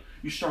differently.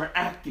 You start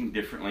acting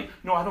differently.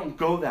 No, I don't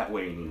go that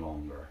way any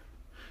longer.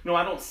 No,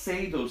 I don't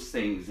say those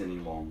things any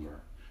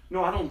longer.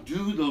 No, I don't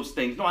do those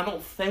things. No, I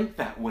don't think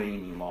that way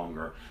any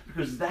longer.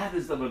 Because that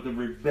is of the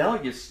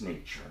rebellious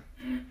nature.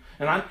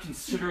 And I'm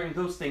considering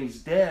those things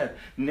dead,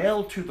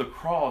 nailed to the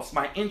cross.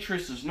 My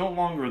interest is no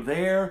longer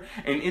there,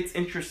 and its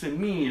interest in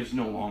me is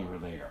no longer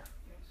there.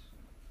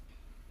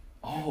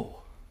 Oh,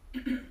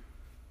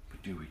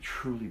 but do we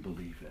truly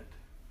believe it?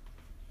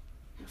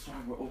 That's why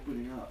we're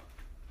opening up.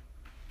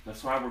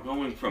 That's why we're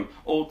going from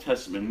Old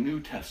Testament,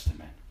 New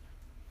Testament.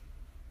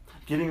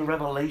 Getting a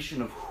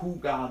revelation of who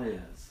God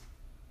is.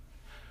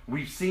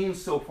 We've seen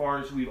so far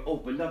as we've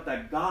opened up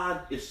that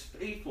God is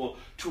faithful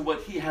to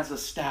what He has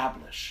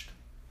established,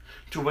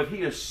 to what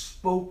He has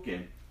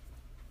spoken.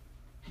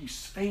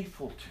 He's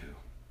faithful to.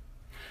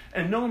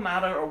 And no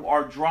matter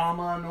our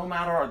drama, no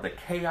matter the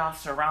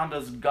chaos around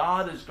us,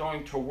 God is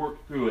going to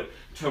work through it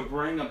to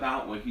bring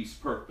about what He's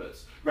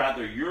purposed.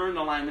 Rather, you're in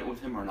alignment with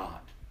Him or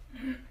not.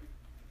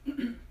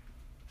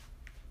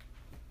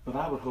 But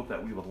I would hope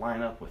that we would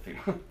line up with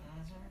Him.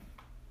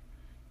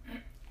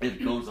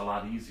 It goes a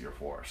lot easier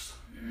for us.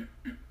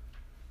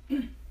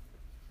 And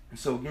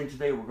so again,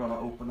 today we're going to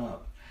open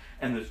up.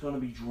 And there's going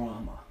to be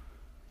drama.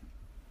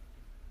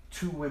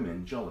 Two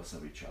women jealous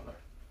of each other.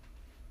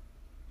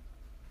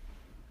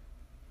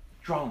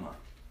 Drama.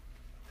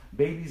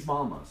 Babies'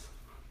 mamas.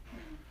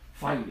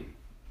 Fighting.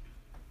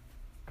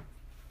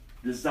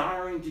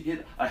 Desiring to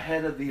get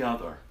ahead of the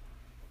other.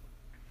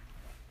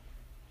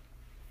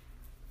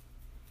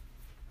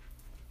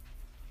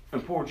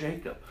 And poor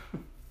Jacob.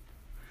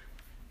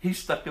 He's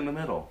stuck in the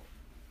middle.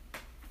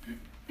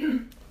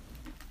 And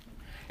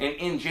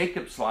in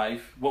Jacob's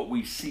life, what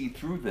we see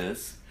through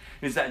this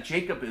is that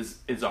Jacob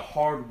is a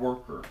hard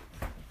worker.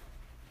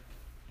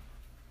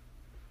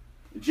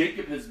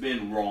 Jacob has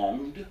been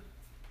wronged.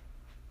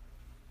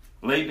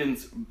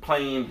 Laban's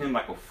playing him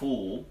like a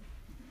fool.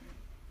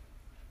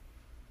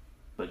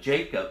 But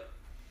Jacob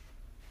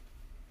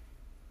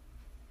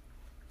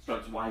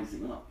starts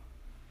wising up.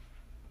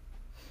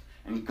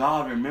 And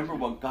God, remember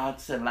what God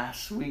said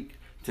last week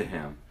to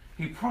him.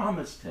 He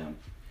promised him.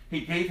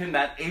 He gave him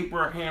that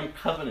Abraham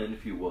covenant,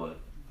 if you would.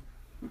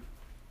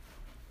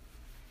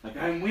 Like,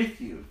 I'm with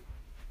you.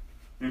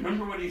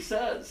 Remember what he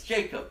says,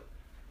 Jacob.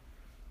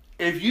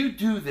 If you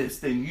do this,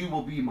 then you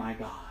will be my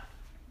God.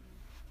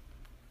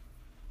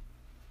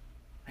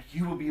 Like,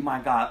 you will be my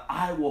God.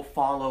 I will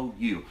follow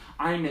you.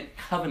 I'm in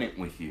covenant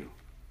with you.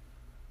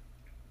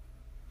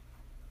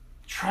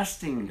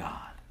 Trusting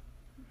God.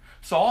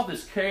 So all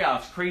this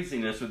chaos,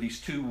 craziness with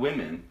these two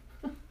women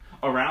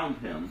around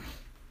him,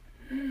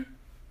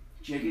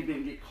 Jacob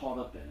didn't get caught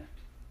up in it.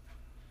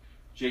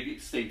 Jacob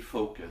stayed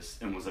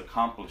focused and was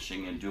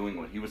accomplishing and doing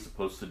what he was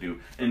supposed to do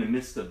in the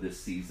midst of this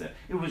season.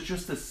 It was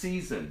just a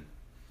season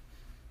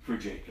for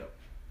Jacob.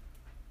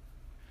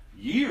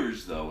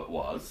 Years, though it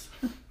was,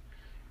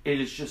 it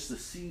is just a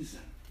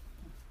season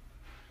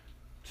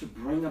to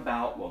bring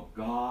about what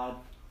God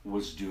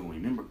was doing.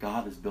 Remember,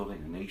 God is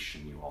building a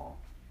nation, you all.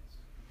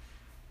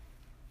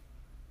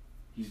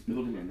 He's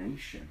building a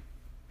nation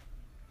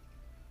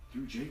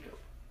through Jacob.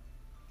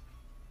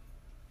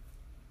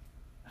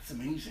 That's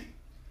amazing.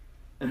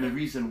 And the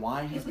reason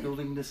why he's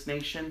building this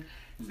nation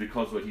is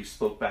because what he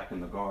spoke back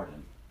in the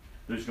garden.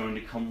 There's going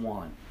to come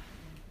one,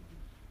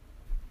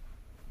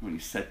 when he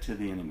said to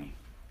the enemy,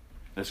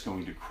 that's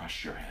going to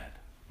crush your head.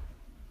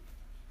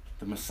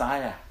 The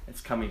Messiah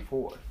is coming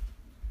forth.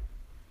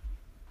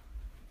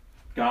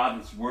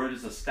 God's word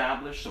is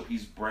established, so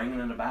he's bringing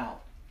it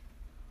about.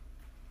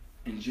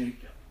 In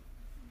Jacob.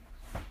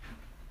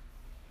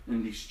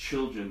 And these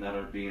children that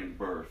are being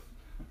birthed,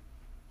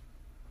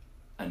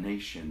 a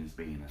nation is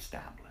being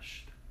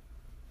established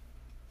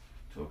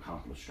to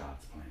accomplish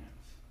God's plans.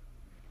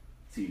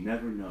 So you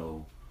never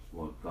know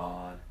what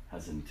God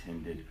has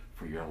intended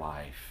for your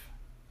life.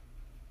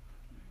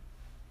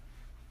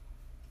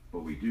 But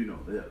we do know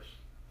this.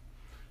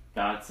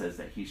 God says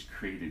that he's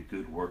created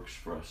good works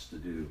for us to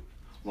do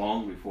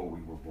long before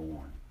we were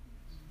born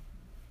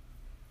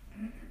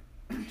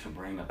to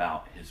bring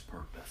about his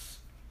purpose,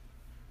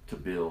 to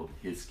build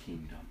his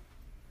kingdom.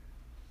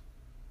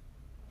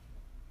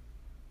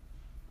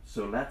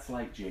 So let's,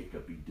 like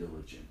Jacob, be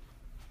diligent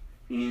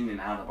in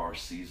and out of our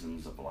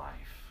seasons of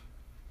life,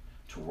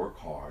 to work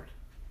hard,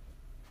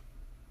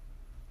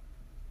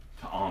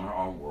 to honor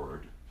our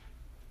word,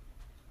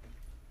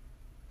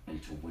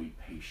 and to wait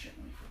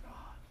patiently for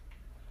God.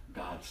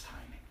 God's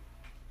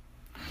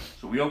timing.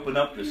 So we open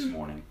up this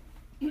morning,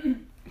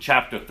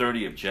 chapter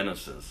 30 of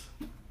Genesis.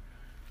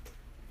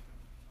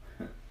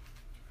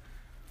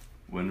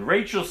 When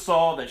Rachel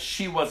saw that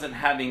she wasn't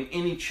having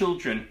any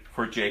children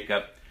for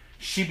Jacob,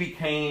 she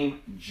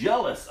became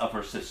jealous of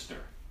her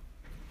sister.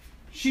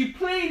 She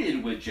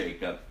pleaded with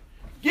Jacob,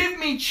 "Give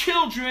me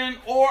children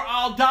or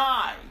I'll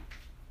die."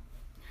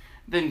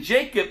 Then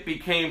Jacob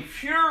became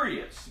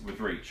furious with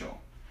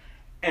Rachel.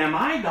 "Am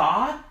I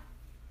God?"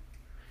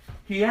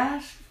 he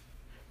asked.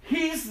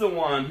 "He's the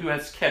one who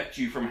has kept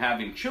you from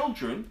having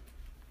children."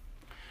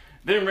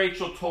 Then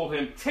Rachel told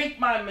him, "Take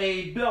my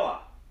maid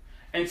Bilhah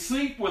and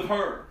sleep with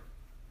her.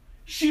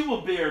 She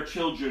will bear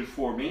children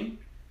for me,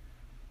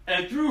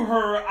 and through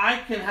her I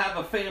can have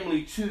a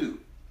family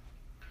too."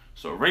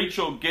 So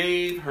Rachel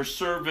gave her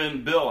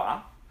servant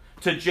Bilhah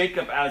to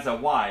Jacob as a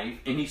wife,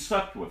 and he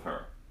slept with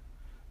her.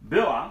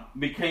 Bilhah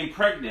became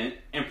pregnant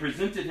and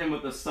presented him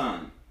with a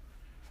son.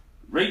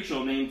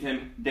 Rachel named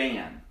him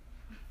Dan,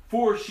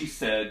 for she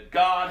said,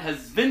 "God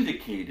has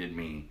vindicated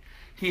me.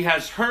 He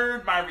has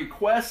heard my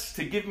request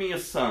to give me a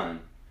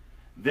son."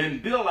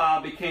 Then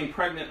Bilhah became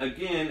pregnant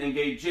again and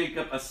gave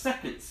Jacob a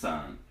second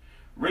son.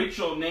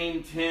 Rachel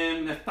named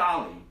him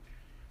Naphtali,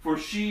 for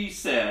she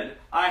said,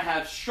 "I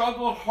have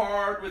struggled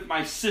hard with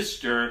my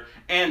sister,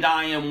 and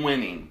I am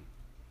winning."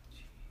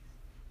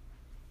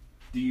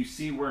 Do you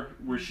see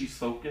where she's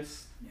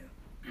focused?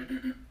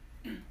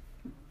 Yeah.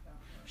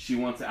 She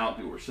wants to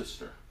outdo her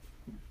sister.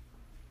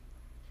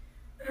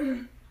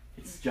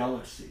 It's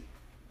jealousy.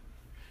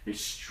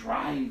 It's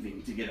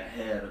striving to get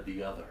ahead of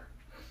the other.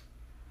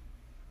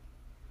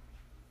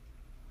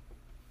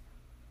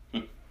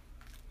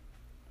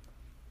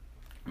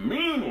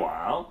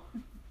 Meanwhile,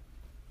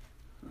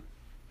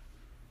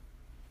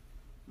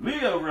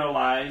 Leah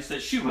realized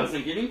that she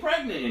wasn't getting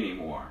pregnant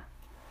anymore.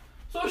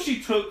 So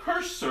she took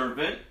her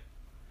servant,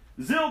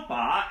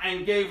 Zilpah,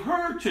 and gave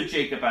her to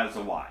Jacob as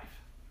a wife.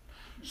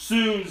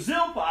 Soon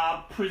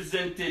Zilpah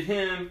presented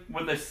him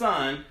with a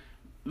son.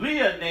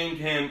 Leah named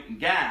him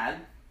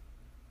Gad,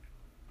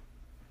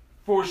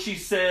 for she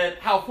said,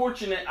 "How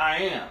fortunate I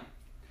am."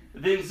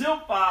 Then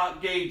Zilpah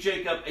gave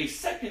Jacob a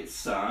second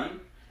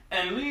son,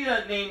 and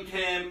Leah named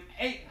him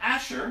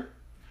Asher,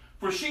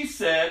 for she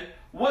said,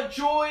 "What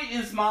joy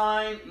is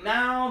mine!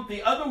 Now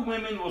the other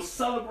women will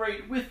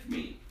celebrate with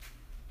me."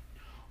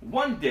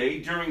 One day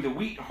during the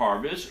wheat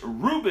harvest,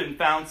 Reuben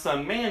found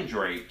some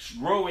mandrakes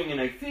growing in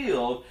a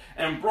field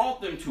and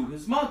brought them to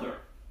his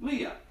mother,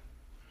 Leah.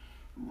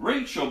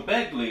 Rachel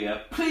begged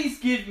Leah, "Please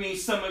give me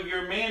some of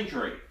your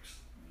mandrakes."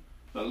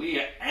 But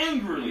Leah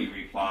angrily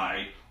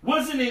replied,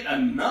 "Wasn't it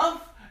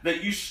enough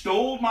that you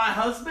stole my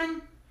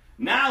husband?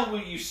 Now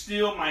will you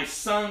steal my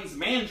son's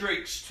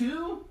mandrakes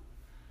too?"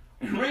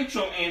 And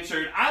Rachel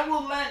answered, "I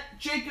will let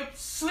Jacob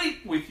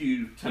sleep with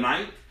you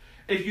tonight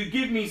if you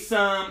give me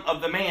some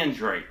of the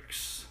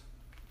mandrakes."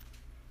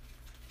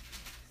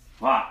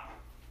 Wow.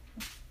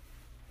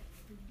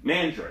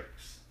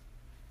 Mandrakes.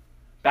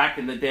 Back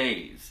in the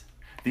days,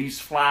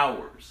 these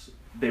flowers,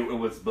 it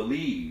was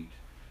believed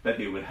that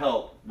they would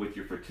help with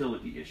your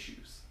fertility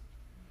issues.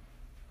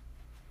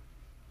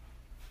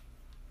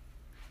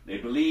 They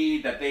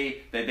believed that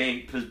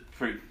they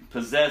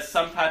possess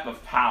some type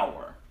of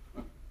power,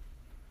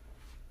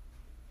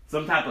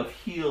 some type of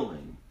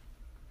healing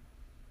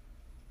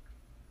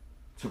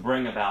to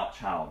bring about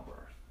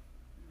childbirth.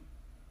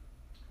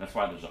 That's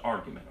why there's an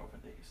argument over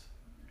these.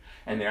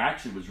 And they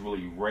actually was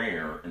really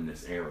rare in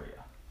this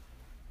area.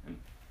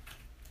 And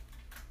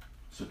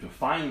so to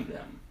find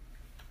them,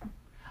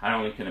 I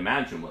only can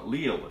imagine what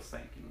Leah was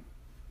thinking.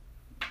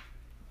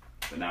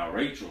 But now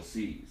Rachel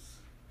sees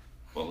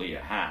what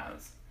Leah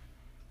has,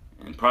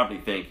 and probably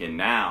thinking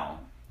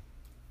now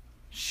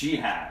she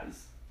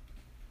has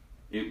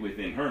it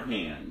within her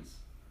hands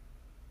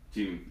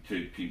to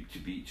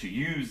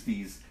use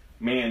these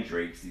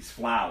mandrakes, these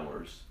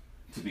flowers,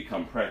 to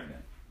become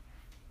pregnant.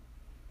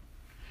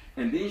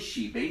 And then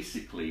she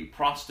basically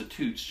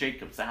prostitutes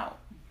Jacob's out.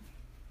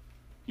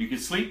 "You can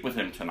sleep with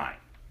him tonight,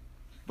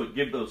 but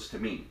give those to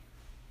me."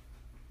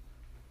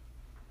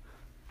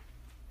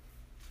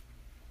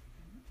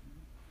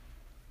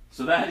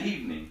 So that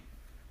evening,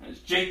 as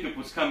Jacob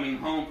was coming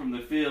home from the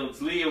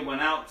fields, Leah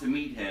went out to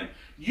meet him.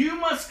 "You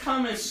must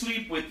come and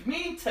sleep with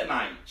me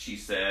tonight," she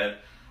said.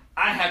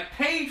 "I have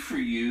paid for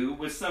you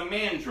with some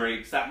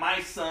mandrakes that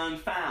my son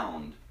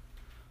found."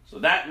 So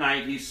that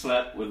night he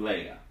slept with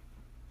Leah.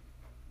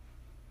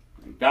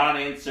 And God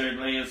answered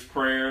Leah's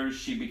prayers.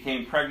 She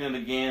became pregnant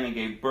again and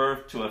gave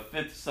birth to a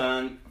fifth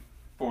son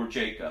for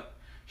Jacob.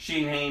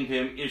 She named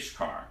him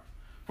Ishkar,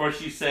 for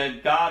she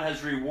said, "God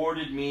has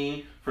rewarded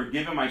me for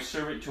giving my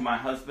servant to my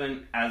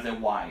husband as a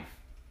wife."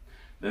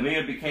 Then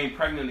Leah became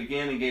pregnant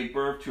again and gave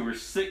birth to her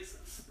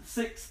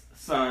sixth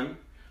son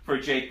for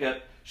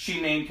Jacob. She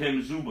named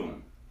him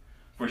Zebulun,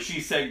 for she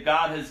said,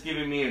 "God has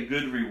given me a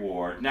good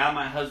reward. Now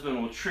my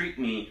husband will treat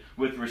me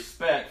with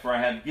respect, for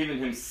I have given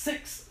him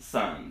 6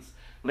 sons."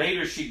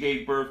 Later she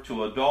gave birth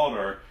to a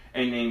daughter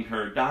and named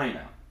her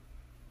Dinah.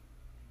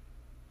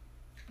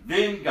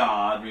 Then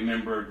God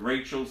remembered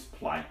Rachel's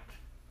plight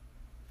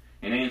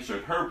and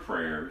answered her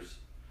prayers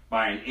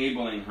by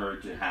enabling her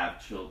to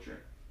have children.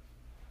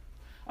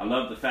 I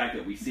love the fact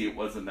that we see it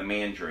wasn't the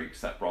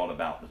mandrakes that brought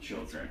about the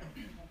children.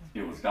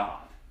 It was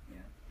God.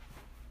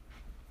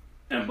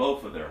 In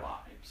both of their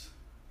lives.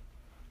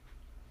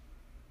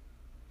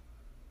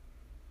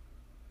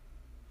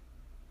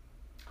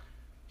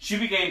 She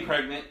became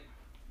pregnant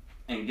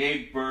and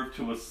gave birth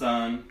to a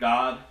son.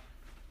 God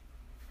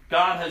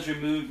has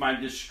removed my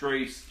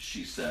disgrace,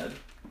 she said.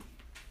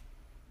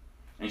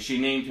 And she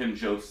named him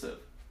Joseph.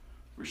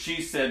 For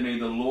she said, may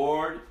the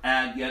Lord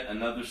add yet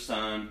another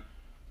son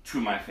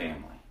to my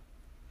family.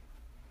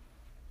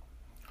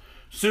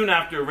 Soon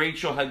after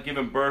Rachel had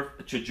given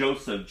birth to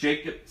Joseph,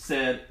 Jacob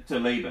said to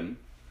Laban,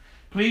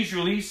 please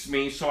release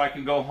me so I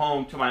can go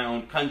home to my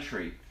own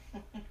country.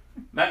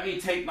 Let me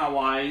take my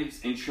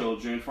wives and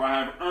children, for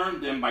I have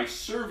earned them by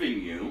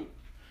serving you,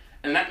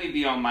 and let me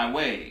be on my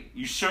way.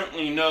 You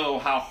certainly know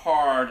how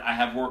hard I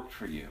have worked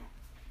for you.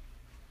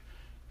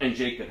 And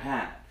Jacob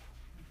had.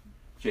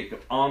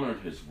 Jacob honored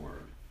his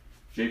word.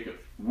 Jacob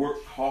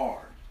worked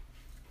hard.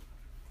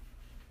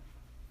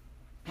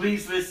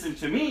 Please listen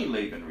to me,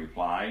 Laban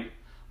replied.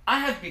 I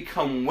have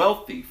become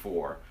wealthy,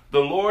 for the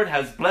Lord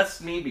has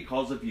blessed me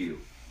because of you.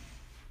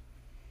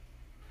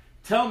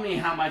 Tell me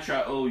how much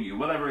I owe you,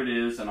 whatever it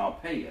is, and I'll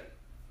pay it.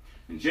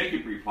 And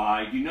Jacob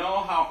replied, you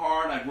know how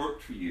hard I've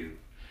worked for you,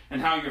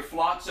 and how your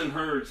flocks and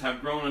herds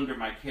have grown under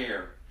my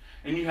care.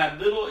 And you had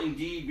little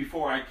indeed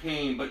before I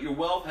came, but your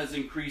wealth has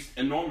increased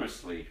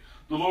enormously.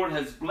 The Lord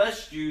has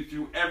blessed you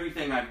through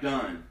everything I've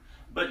done.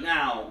 But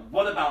now,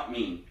 what about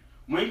me?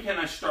 When can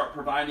I start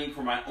providing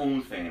for my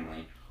own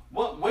family?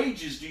 What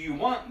wages do you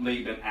want?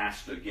 Laban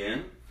asked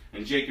again.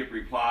 And Jacob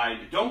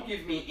replied, don't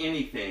give me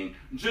anything,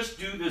 just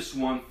do this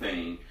one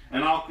thing,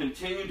 and I'll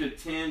continue to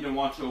tend and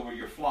watch over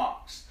your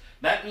flocks.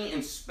 Let me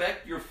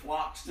inspect your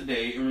flocks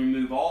today and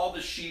remove all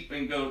the sheep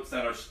and goats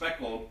that are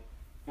speckled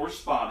or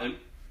spotted,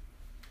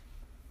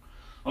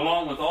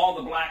 along with all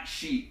the black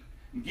sheep.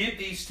 Give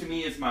these to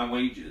me as my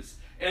wages.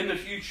 In the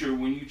future,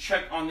 when you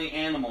check on the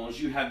animals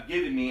you have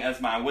given me as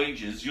my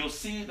wages, you'll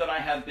see that I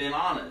have been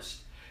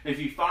honest. If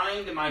you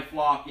find in my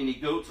flock any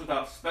goats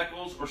without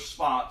speckles or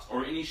spots,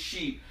 or any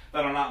sheep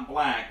that are not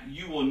black,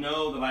 you will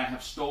know that I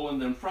have stolen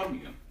them from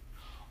you.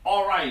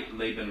 All right,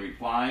 Laban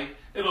replied,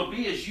 it'll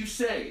be as you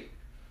say.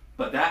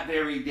 But that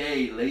very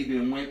day,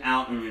 Laban went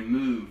out and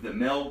removed the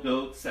male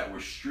goats that were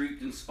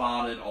streaked and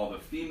spotted, all the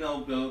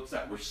female goats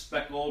that were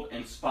speckled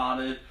and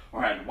spotted,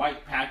 or had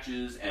white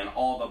patches, and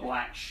all the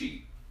black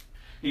sheep.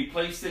 He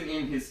placed them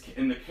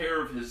in the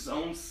care of his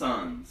own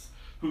sons,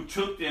 who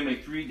took them a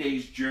 3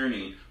 days'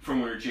 journey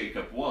from where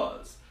Jacob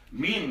was.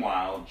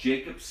 Meanwhile,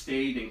 Jacob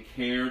stayed and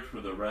cared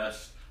for the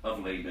rest of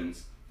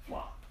Laban's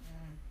flock.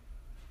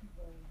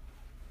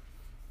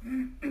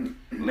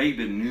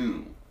 Laban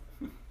knew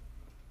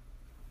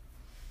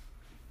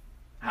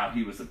how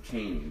he was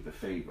obtaining the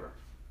favor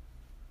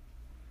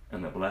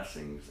and the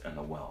blessings and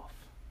the wealth.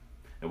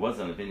 It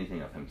wasn't of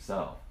anything of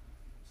himself.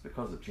 It's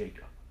because of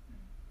Jacob.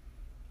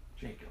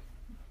 Jacob.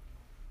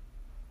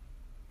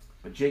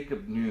 But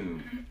Jacob knew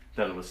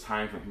that it was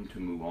time for him to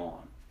move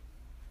on.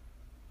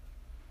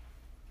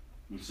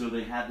 And so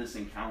they had this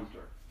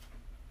encounter.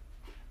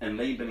 And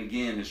Laban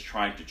again has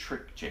tried to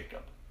trick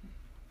Jacob.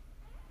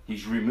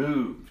 He's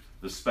removed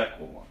the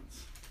speckled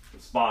ones,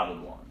 the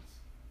spotted ones.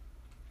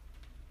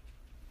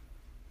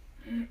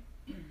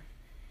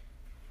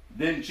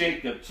 Then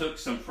Jacob took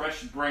some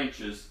fresh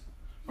branches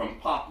from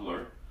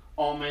poplar,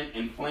 almond,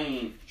 and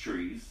plane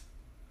trees,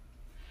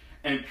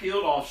 and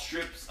peeled off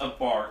strips of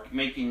bark,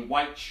 making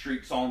white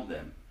streaks on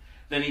them.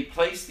 Then he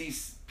placed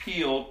these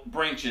peeled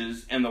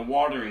branches in the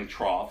watering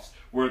troughs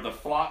where the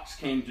flocks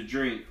came to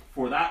drink,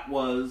 for that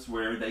was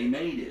where they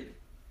mated.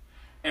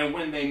 And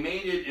when they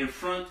mated in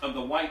front of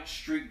the white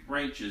streaked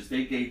branches,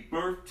 they gave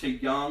birth to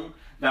young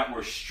that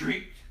were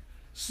streaked,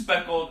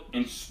 speckled,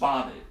 and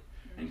spotted.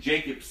 And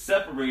Jacob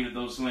separated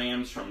those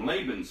lambs from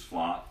Laban's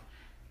flock,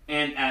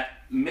 and at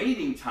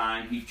mating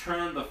time he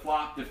turned the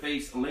flock to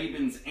face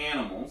Laban's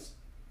animals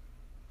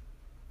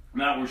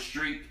that were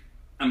streaked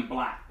and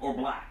black.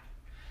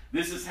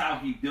 This is how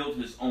he built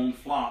his own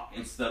flock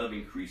instead of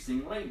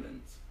increasing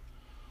Laban's.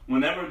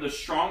 Whenever the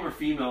stronger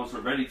females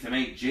were ready to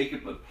mate,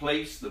 Jacob would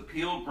place the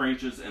peeled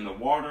branches in the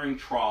watering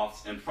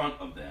troughs in front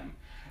of them.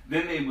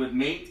 Then they would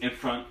mate in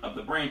front of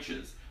the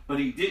branches. But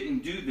he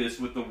didn't do this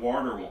with the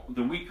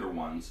weaker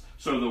ones.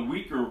 So the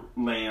weaker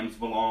lambs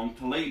belonged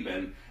to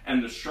Laban,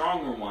 and the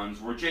stronger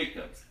ones were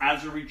Jacob's.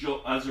 As a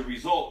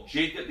result,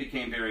 Jacob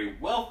became very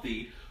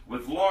wealthy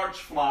with large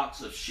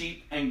flocks of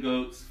sheep and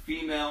goats,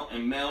 female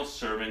and male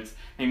servants,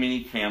 and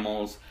many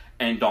camels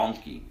and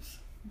donkeys.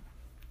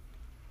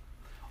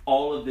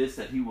 All of this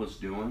that he was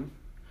doing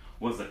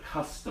was a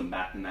custom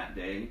back in that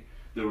day.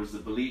 There was the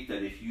belief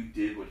that if you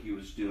did what he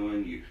was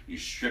doing, you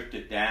stripped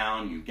it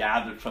down, you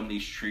gathered from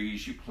these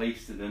trees, you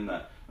placed it in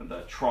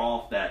the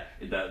trough, that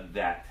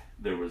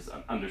there was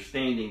an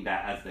understanding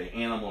that as the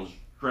animals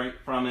drank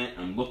from it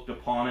and looked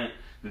upon it,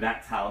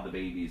 that's how the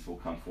babies will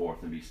come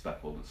forth and be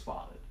speckled and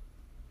spotted.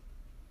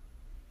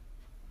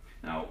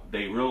 Now,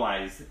 they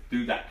realized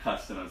through that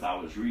custom, as I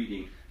was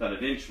reading, that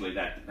eventually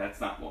that's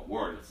not what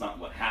worked. It's not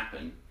what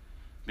happened.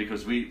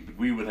 Because we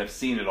would have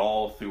seen it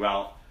all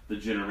throughout the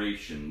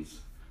generations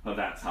of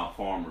that's how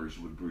farmers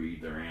would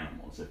breed their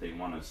animals, if they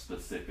want a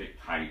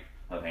specific type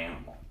of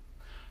animal.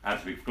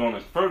 As we're going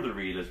to further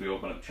read, as we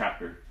open up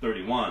chapter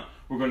 31,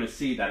 we're going to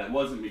see that it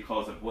wasn't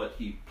because of what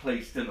he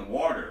placed in the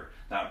water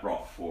that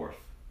brought forth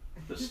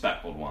the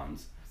speckled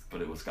ones,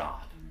 but it was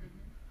God.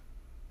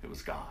 It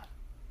was God.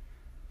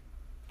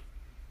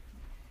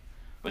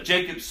 But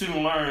Jacob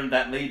soon learned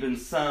that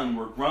Laban's sons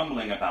were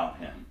grumbling about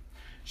him.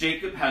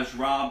 Jacob has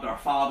robbed our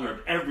father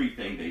of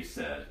everything, they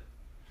said.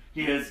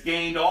 He has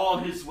gained all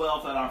his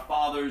wealth at our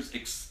father's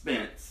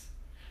expense.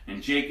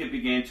 And Jacob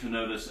began to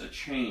notice a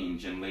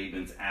change in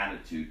Laban's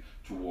attitude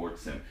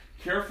towards him.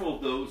 Careful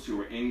of those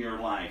who are in your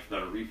life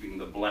that are reaping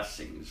the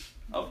blessings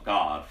of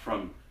God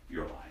from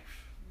your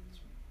life.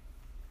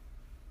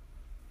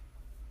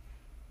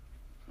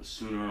 But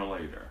sooner or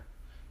later,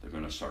 they're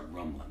going to start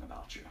grumbling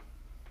about you.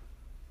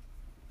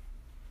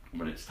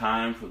 But it's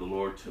time for the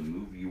Lord to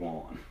move you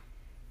on.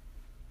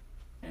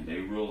 And they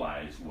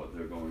realize what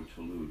they're going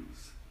to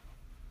lose.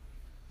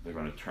 They're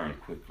going to turn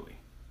quickly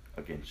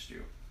against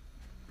you.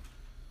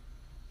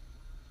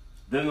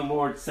 Then the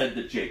Lord said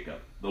to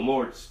Jacob, the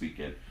Lord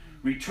speaking,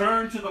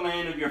 return to the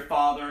land of your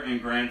father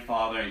and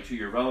grandfather and to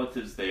your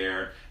relatives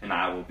there, and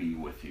I will be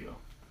with you.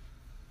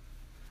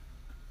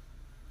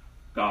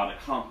 God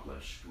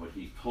accomplished what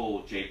he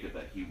told Jacob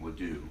that he would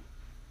do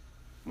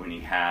when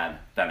he had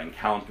that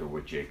encounter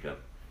with Jacob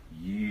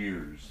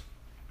years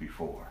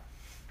before.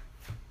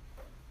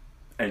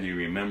 And you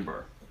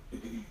remember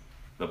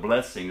the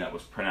blessing that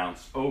was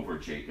pronounced over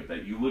Jacob,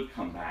 that you would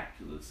come back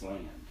to this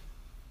land.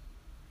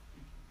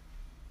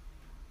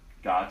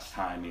 God's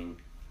timing,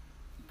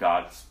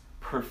 God's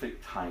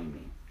perfect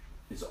timing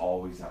is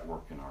always at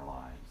work in our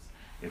lives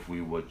if we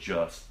would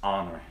just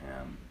honor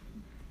him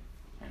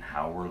and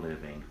how we're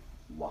living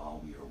while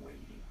we are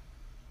waiting.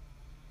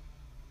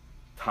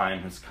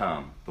 Time has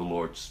come, the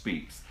Lord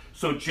speaks.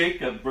 So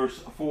Jacob, verse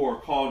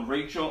 4, called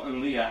Rachel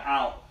and Leah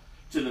out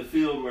to the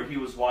field where he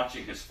was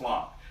watching his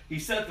flock. He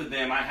said to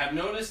them, I have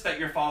noticed that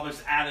your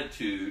father's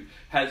attitude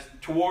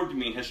toward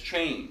me has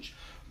changed,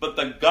 but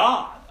the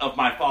God of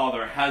my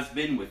father has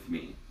been with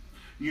me.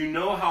 You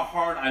know how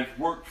hard I've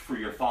worked for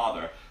your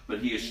father, but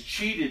he has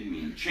cheated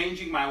me,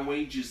 changing my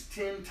wages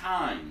 10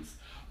 times.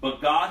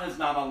 But God has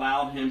not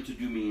allowed him to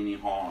do me any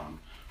harm.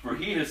 For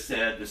he has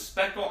said, the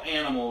speckled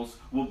animals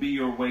will be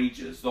your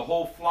wages. The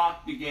whole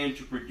flock began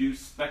to produce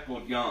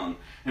speckled young.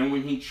 And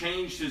when he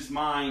changed his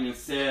mind and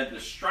said,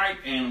 the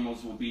striped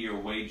animals will be your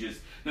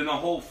wages, then the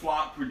whole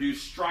flock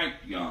produced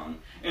striped young.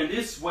 In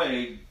this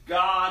way,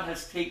 God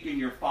has taken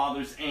your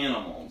father's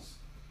animals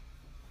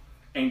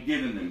and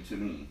given them to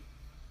me.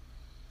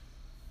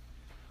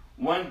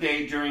 One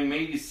day during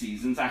mating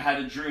seasons, I had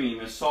a dream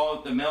and saw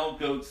that the male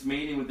goats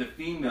mating with the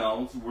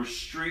females were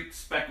streaked,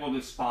 speckled,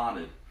 and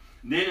spotted.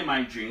 Then in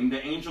my dream,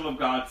 the angel of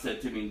God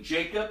said to me,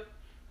 Jacob?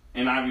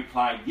 And I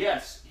replied,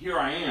 yes, here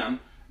I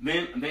am.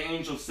 Then the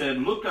angel said,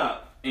 look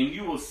up, and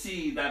you will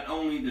see that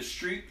only the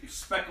streaked,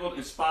 speckled,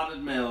 and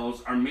spotted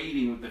males are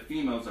mating with the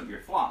females of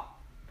your flock.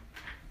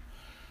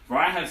 For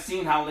I have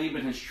seen how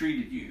Laban has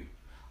treated you.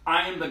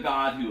 I am the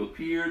God who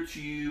appeared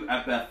to you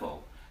at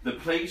Bethel, the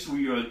place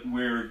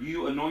where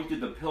you anointed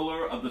the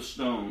pillar of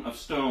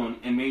stone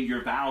and made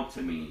your vow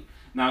to me.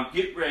 Now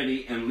get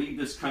ready and leave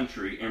this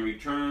country and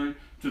return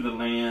to the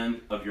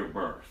land of your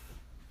birth.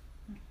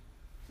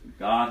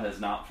 God has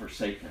not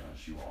forsaken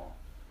us, you all.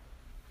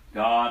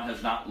 God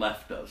has not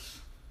left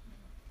us.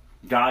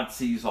 God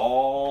sees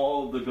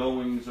all the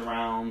goings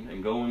around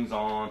and goings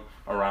on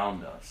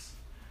around us.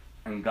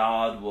 And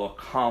God will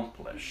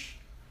accomplish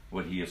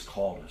what he has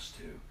called us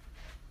to.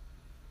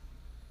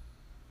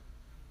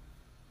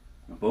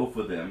 Both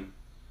of them,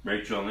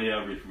 Rachel and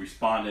Leah,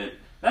 responded,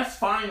 that's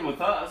fine with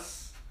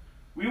us.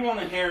 We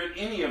won't inherit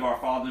any of our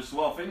father's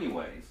wealth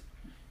anyways.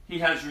 He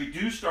has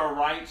reduced our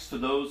rights to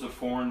those of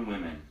foreign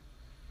women.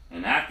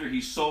 And after he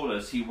sold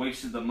us, he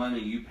wasted the money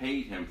you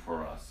paid him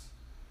for us.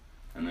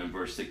 And then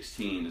verse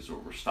 16 is where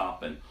we're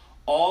stopping.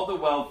 All the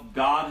wealth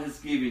God has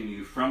given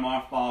you from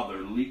our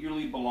father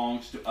legally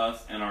belongs to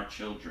us and our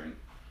children.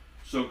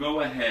 So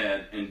go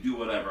ahead and do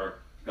whatever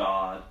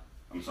God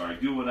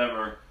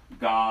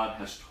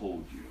has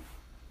told you.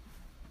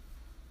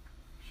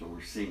 So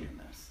we're seeing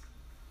this.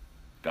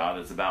 God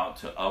is about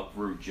to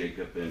uproot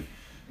Jacob and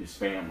his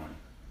family.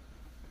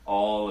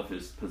 All of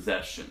his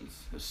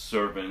possessions, his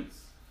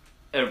servants,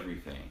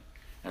 everything.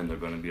 And they're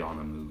going to be on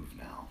the move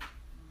now.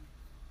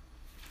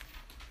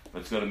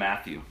 Let's go to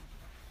Matthew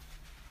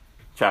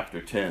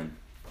chapter 10,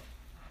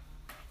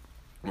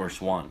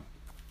 verse 1.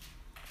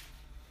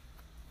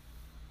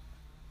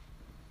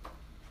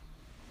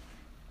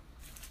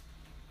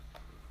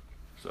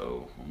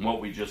 So,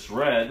 what we just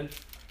read,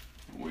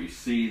 we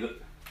see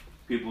that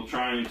people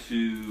trying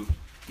to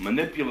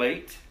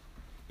manipulate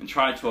and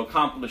try to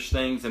accomplish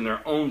things in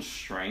their own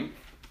strength.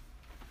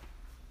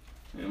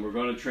 And we're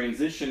going to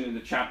transition into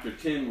chapter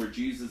 10 where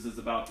Jesus is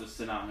about to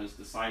send out his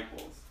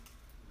disciples.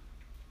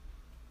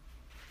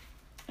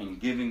 and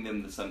giving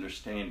them this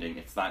understanding.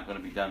 It's not going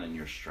to be done in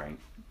your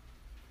strength.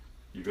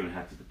 You're going to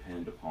have to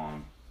depend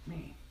upon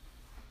me.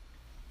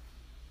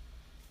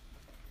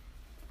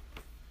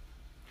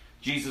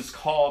 Jesus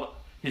called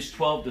his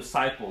 12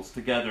 disciples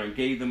together and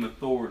gave them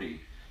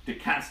authority to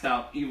cast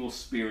out evil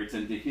spirits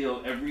and to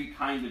heal every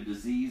kind of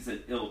disease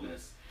and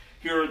illness.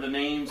 Here are the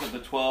names of the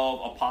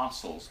 12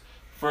 apostles.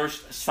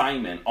 First,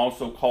 Simon,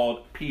 also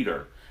called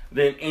Peter.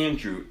 Then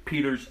Andrew,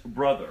 Peter's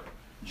brother.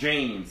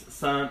 James,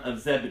 son of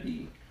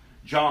Zebedee.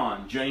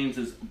 John,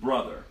 James's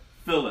brother.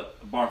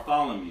 Philip,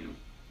 Bartholomew.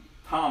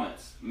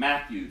 Thomas,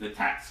 Matthew, the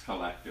tax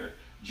collector.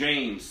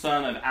 James,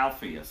 son of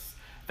Alphaeus.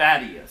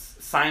 Thaddeus,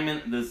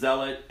 Simon the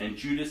Zealot, and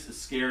Judas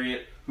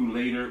Iscariot, who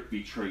later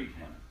betrayed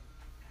him.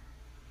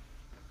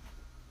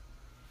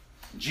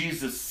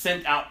 Jesus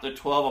sent out the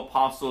 12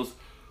 apostles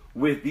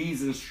with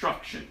these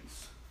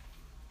instructions.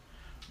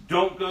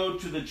 Don't go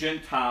to the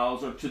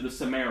Gentiles or to the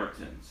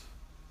Samaritans,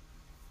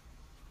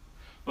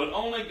 but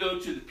only go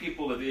to the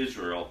people of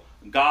Israel,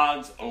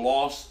 God's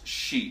lost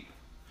sheep.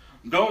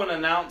 Go and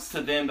announce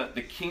to them that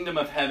the kingdom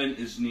of heaven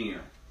is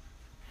near.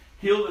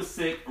 Heal the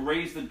sick,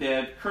 raise the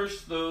dead,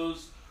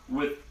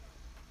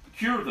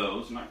 cure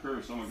those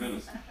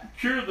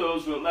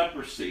with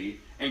leprosy,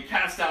 and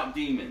cast out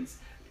demons.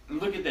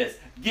 Look at this.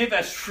 Give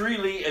as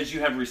freely as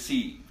you have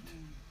received.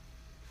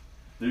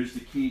 There's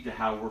the key to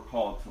how we're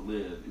called to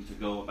live and to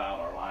go about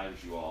our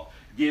lives, you all.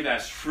 Give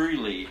as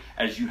freely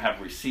as you have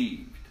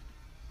received.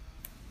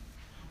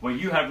 What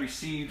you have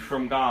received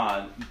from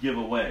God, give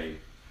away.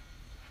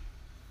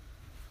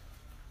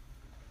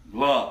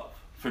 Love,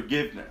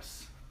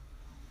 forgiveness,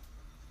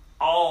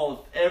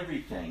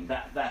 everything,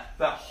 that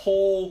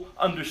whole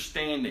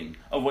understanding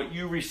of what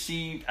you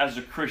received as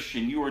a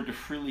Christian, you are to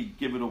freely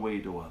give it away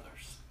to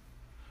others.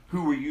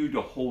 Who are you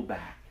to hold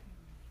back?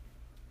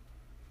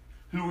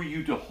 Who are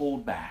you to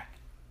hold back?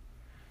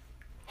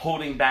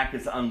 Holding back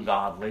is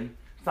ungodly.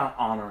 It's not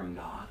honoring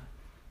God.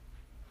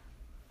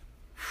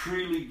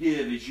 Freely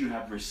give as you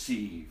have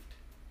received.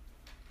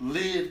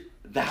 Live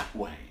that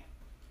way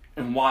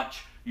and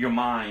watch your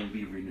mind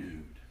be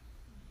renewed.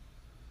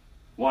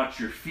 Watch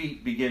your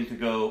feet begin to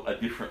go a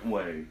different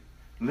way,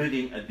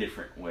 living a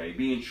different way,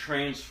 being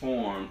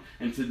transformed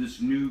into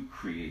this new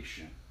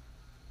creation,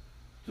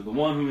 to the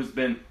one who has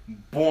been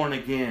born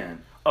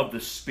again of the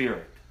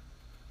Spirit.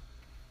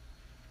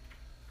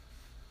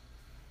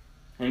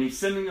 And he's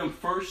sending them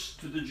first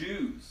to the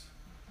Jews.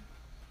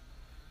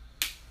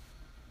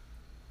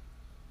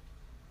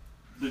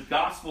 The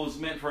gospel is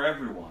meant for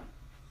everyone.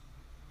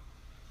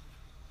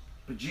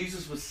 But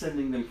Jesus was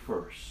sending them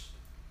first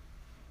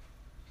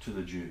to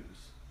the Jews.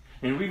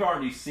 And we've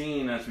already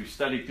seen, as we've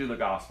studied through the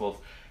Gospels,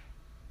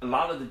 a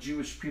lot of the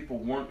Jewish people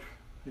weren't,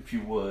 if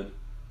you would,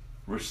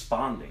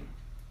 responding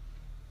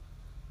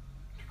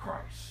to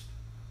Christ.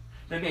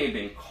 They may have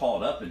been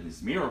caught up in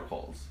his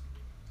miracles,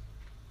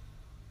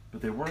 but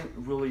they weren't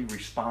really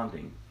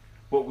responding.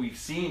 What we've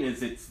seen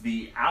is it's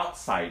the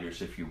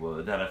outsiders, if you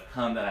would, that have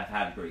come, that have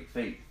had great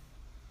faith,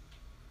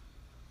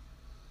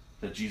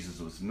 that Jesus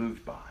was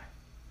moved by.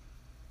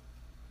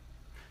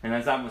 And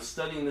as I was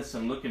studying this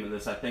and looking at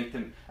this, I think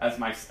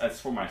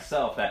as for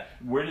myself, that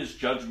where does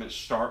judgment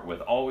start with?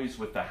 Always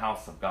with the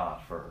house of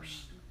God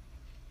first.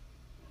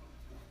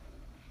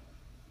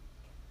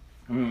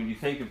 I mean, when you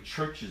think of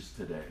churches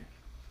today,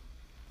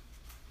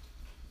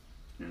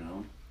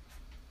 a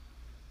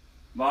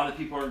lot of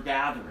people are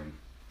gathering,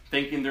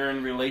 thinking they're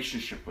in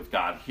relationship with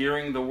God,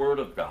 hearing the word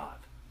of God.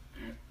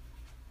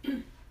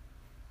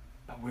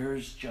 But where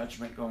is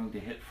judgment going to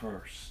hit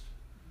first?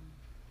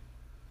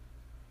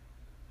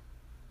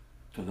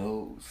 To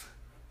those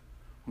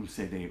who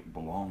say they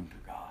belong to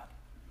God.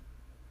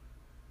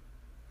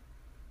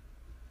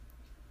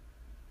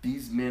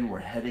 These men were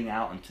heading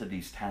out into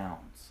these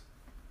towns.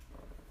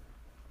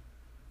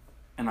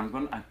 And I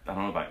don't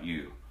know about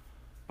you,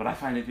 but I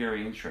find it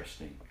very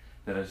interesting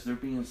that as they're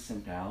being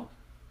sent out,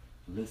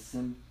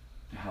 listen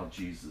to how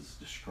Jesus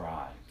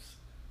describes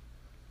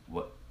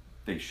what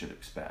they should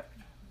expect.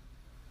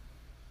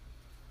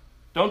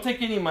 Don't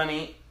take any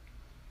money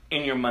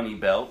in your money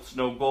belts,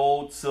 no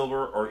gold,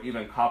 silver, or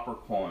even copper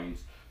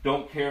coins.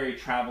 Don't carry a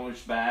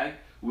traveler's bag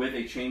with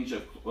a change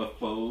of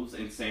clothes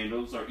and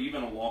sandals, or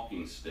even a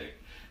walking stick.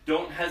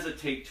 Don't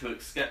hesitate to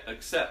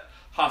accept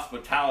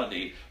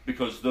hospitality,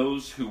 because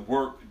those who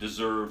work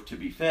deserve to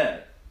be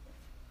fed.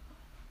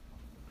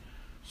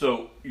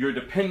 So your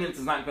dependence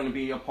is not going to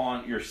be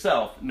upon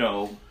yourself.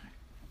 No,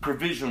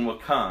 provision will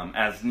come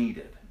as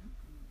needed.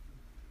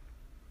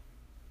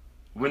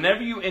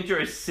 Whenever you enter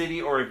a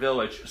city or a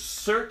village,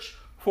 search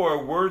for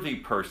a worthy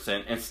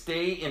person and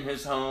stay in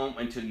his home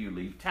until you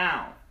leave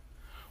town.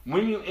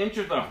 When you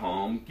enter the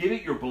home, give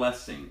it your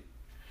blessing.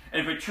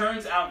 And if it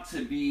turns out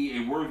to be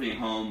a worthy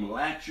home,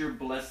 let your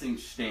blessing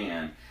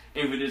stand.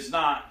 If it is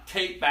not,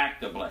 take back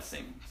the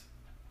blessings.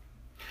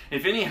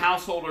 If any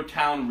household or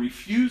town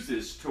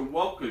refuses to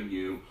welcome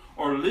you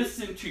or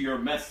listen to your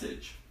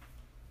message,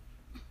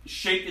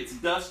 shake its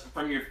dust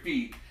from your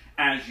feet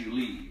as you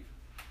leave.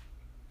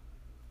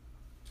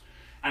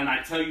 And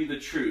I tell you the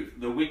truth,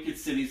 the wicked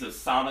cities of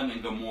Sodom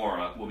and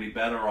Gomorrah will be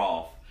better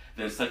off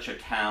than such a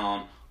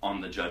town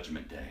on the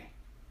judgment day.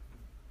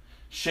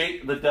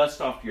 Shake the dust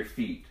off your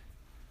feet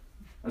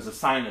as a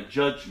sign of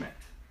judgment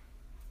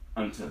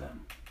unto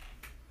them.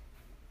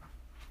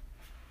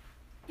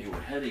 They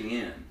were heading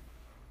in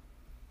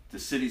to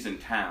cities and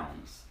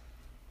towns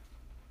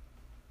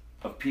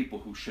of people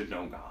who should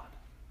know God.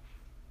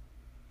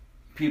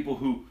 People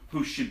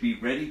who should be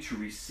ready to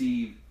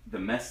receive the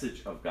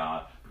message of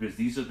God, because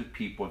these are the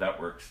people that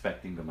were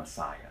expecting the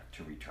Messiah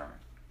to return.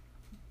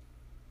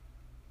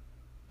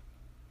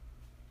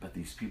 But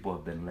these people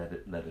have been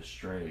led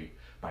astray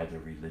by the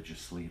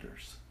religious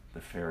leaders, the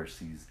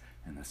Pharisees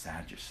and the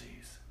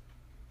Sadducees.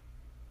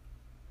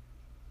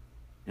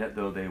 Yet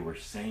though they were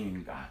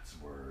saying God's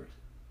word,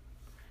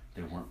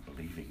 they weren't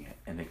believing it,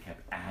 and they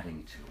kept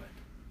adding to it.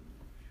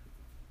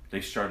 They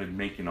started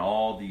making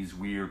all these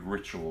weird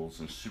rituals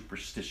and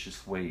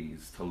superstitious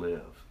ways to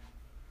live.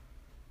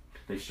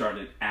 They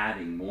started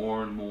adding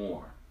more and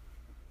more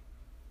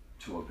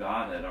to a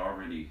God that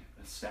already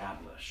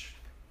established.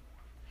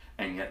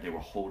 And yet they were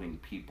holding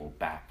people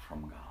back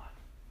from God.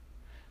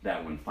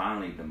 That when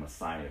finally the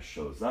Messiah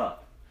shows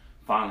up,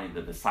 finally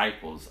the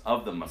disciples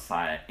of the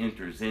Messiah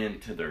enters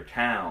into their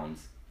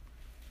towns,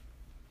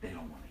 they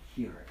don't want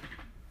to hear it.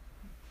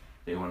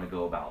 They want to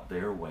go about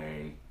their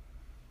way,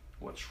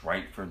 what's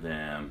right for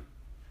them,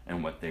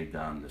 and what they've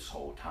done this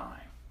whole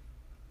time.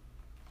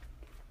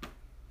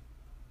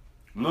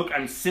 Look,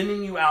 I'm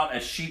sending you out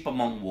as sheep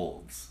among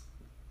wolves.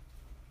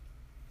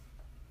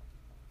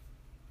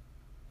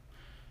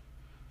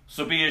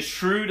 So be as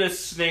shrewd as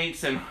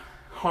snakes and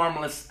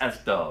harmless as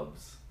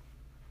doves.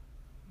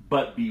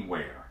 But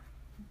beware.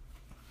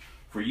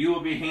 For you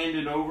will be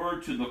handed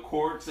over to the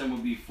courts and will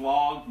be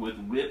flogged with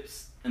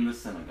whips in the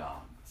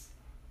synagogues.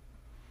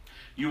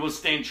 You will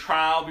stand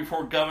trial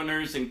before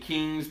governors and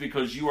kings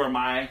because you are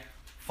my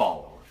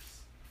followers.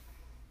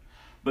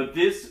 But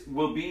this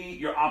will be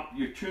your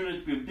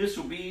opportunity. This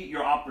will be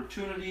your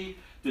opportunity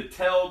to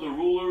tell the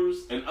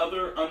rulers and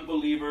other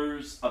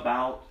unbelievers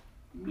about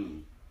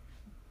me.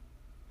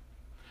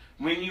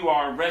 When you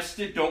are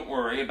arrested, don't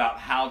worry about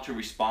how to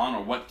respond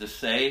or what to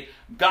say.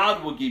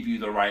 God will give you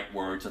the right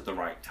words at the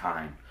right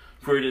time.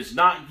 For it is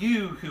not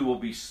you who will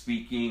be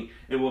speaking.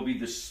 It will be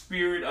the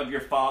Spirit of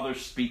your Father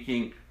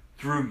speaking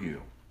through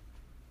you.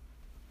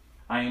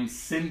 I am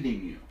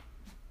sending you.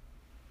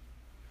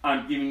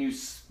 I'm giving you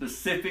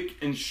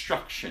specific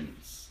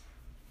instructions.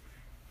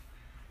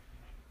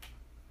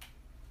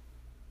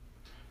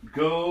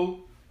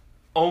 Go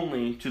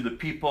only to the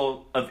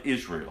people of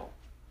Israel,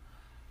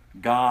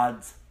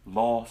 God's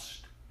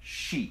lost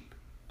sheep,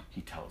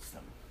 he tells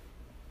them.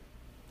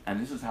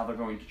 And this is how they're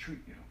going to treat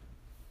you.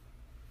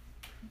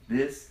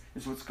 This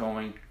is what's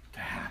going to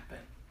happen.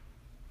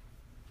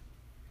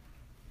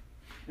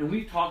 And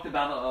we've talked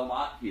about it a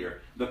lot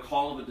here, the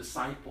call of a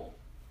disciple.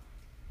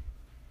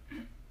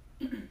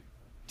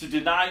 To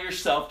deny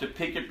yourself, to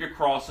pick up your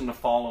cross, and to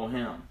follow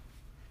him.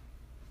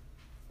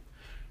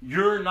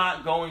 You're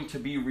not going to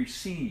be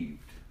received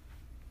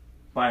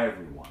by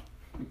everyone.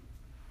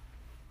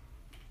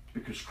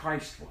 Because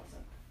Christ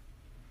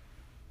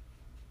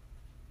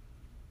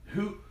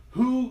wasn't.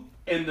 Who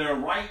in their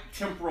right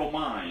temporal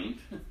mind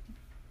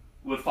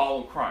would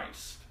follow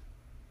Christ?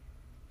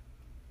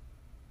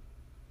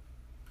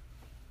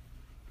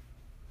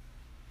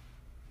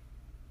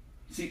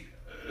 See,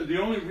 the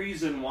only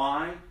reason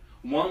why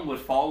one would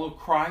follow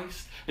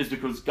Christ is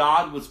because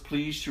God was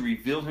pleased to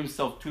reveal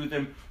himself to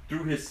them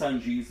through his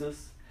Son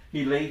Jesus.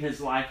 He laid his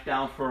life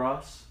down for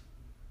us.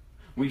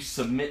 We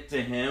submit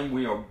to him.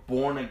 We are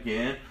born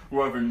again. We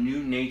have a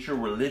new nature.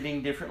 We're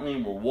living differently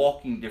and we're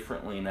walking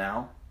differently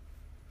now.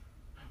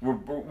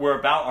 We're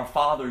about our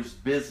Father's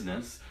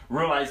business,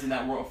 realizing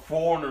that we're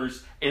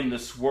foreigners in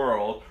this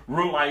world,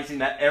 realizing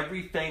that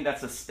everything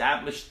that's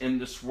established in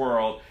this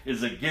world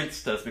is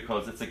against us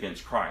because it's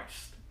against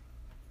Christ.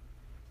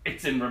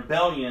 It's in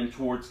rebellion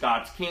towards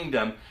God's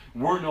kingdom.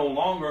 We're no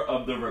longer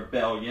of the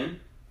rebellion.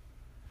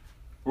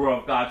 We're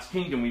of God's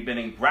kingdom. We've been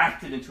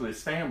engrafted into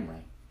his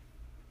family.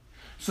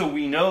 So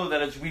we know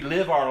that as we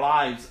live our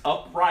lives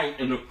upright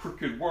in a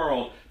crooked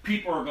world,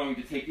 people are going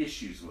to take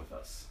issues with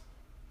us.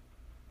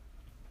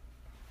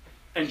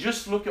 And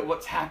just look at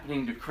what's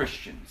happening to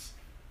Christians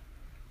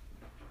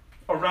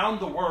around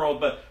the world,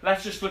 but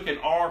let's just look at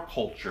our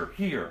culture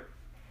here.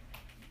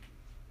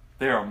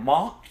 They are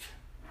mocked.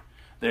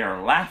 They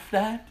are laughed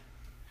at.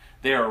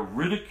 They are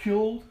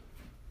ridiculed.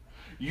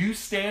 You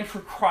stand for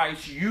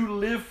Christ. You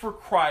live for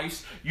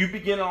Christ. You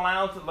begin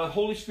allowing the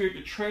Holy Spirit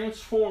to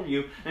transform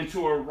you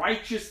into a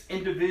righteous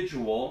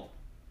individual.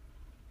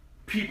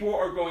 People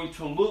are going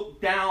to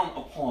look down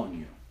upon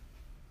you.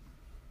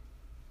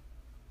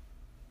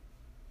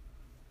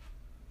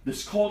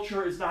 This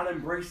culture is not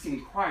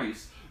embracing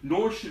Christ,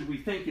 nor should we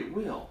think it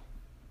will.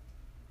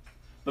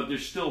 But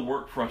there's still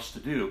work for us to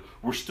do.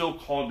 We're still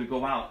called to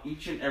go out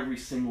each and every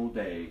single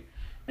day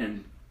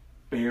and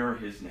bear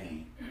his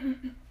name.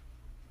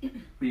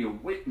 Be a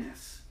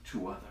witness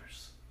to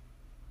others.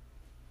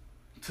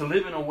 to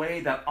live in a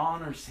way that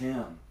honors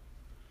him,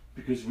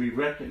 because we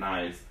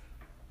recognize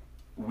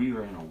we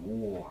are in a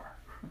war.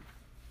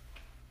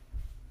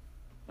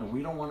 And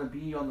we don't want to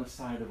be on the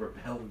side of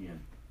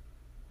rebellion.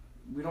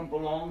 We don't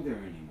belong there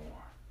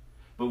anymore.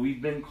 But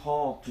we've been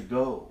called to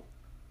go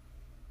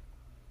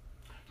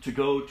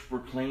to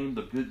proclaim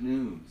the good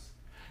news.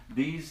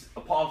 These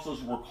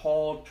apostles were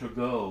called to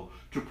go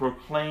to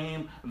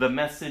proclaim the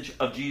message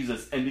of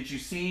Jesus. And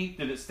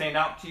did it stand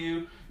out to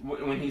you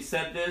when he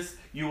said this?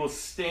 You will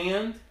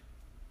stand.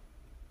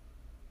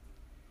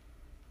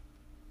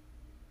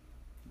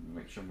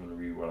 Make sure I'm going to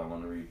read what I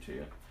want to read to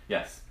you.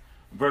 Yes.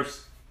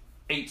 Verse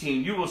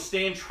 18. You will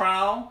stand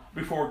trial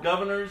before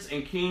governors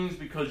and kings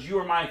because you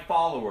are my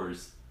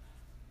followers.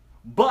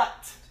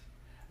 But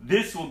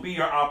this will be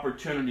your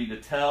opportunity to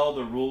tell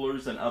the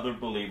rulers and other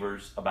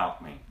believers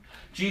about me.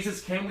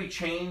 Jesus, can we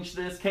change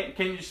this? Can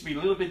it just be a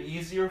little bit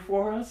easier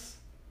for us?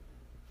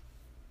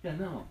 Yeah,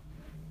 no.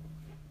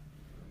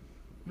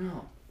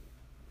 No.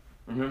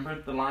 Remember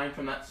the line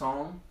from that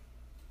song?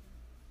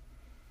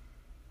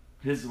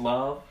 His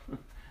love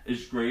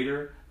is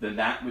greater than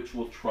that which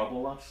will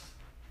trouble us.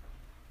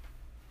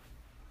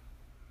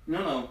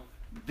 No.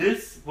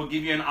 This will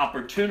give you an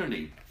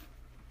opportunity.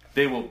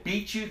 They will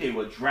beat you. They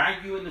will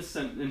drag you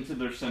into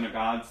their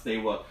synagogues. They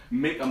will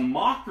make a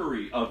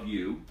mockery of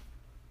you.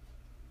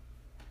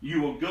 You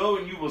will go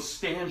and you will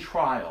stand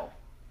trial.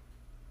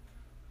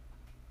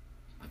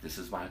 But this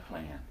is my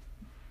plan.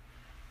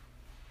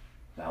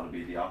 That will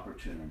be the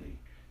opportunity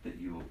that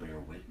you will bear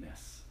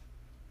witness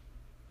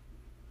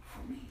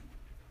for me.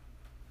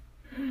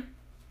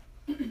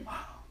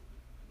 Wow.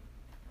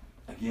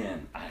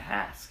 Again, I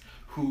ask,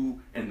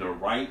 who in the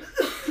right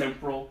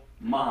temporal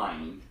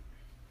mind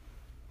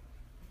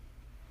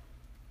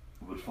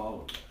would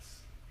follow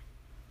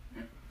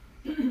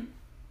this?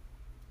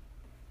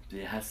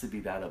 It has to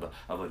be that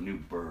of a new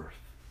birth.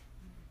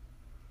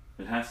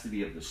 It has to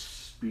be of the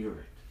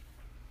Spirit.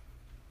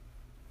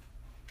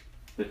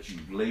 That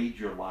you've laid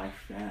your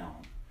life down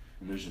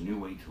and there's a new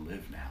way to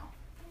live now.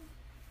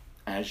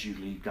 As you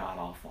lead God,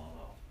 I'll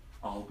follow.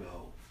 I'll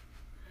go.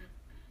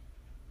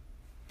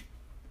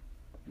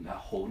 And that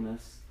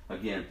wholeness,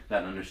 again,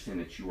 that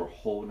understanding that you are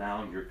whole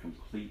now, you're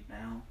complete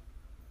now.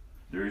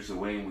 There is a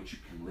way in which you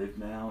can live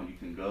now and you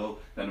can go,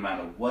 that no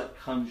matter what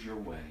comes your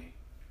way,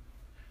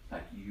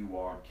 that you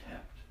are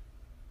kept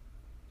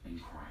in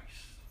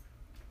Christ.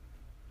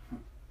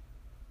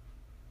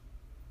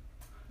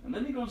 And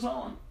then he goes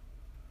on.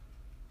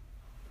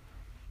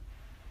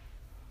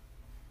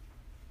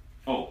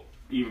 Oh,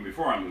 even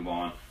before I move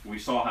on, we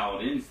saw how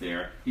it ends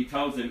there. He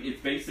tells him it's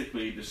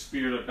basically the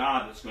Spirit of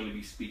God that's going to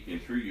be speaking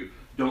through you.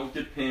 Don't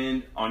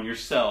depend on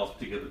yourself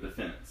to give a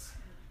defense,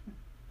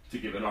 to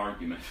give an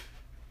argument.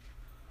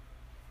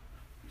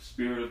 The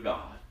Spirit of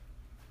God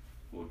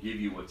will give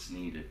you what's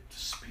needed to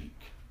speak.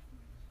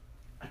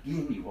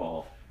 Again, you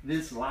all,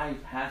 this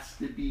life has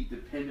to be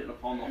dependent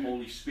upon the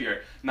Holy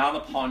Spirit, not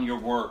upon your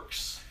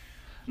works,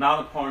 not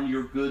upon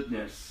your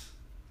goodness.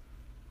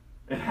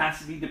 It has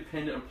to be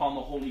dependent upon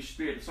the Holy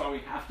Spirit. That's why we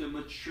have to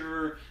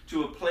mature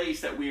to a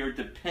place that we are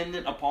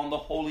dependent upon the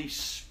Holy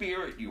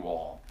Spirit, you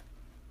all.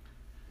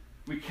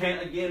 We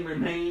can't, again,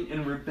 remain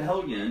in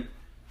rebellion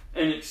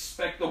and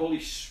expect the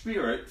Holy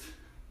Spirit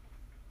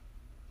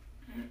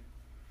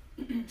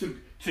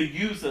to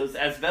use us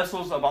as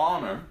vessels of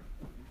honor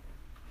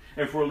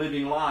if we're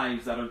living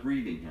lives that are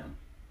grieving Him.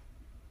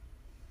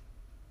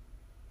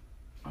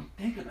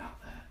 Think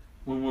about that.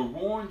 When we're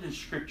warned in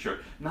Scripture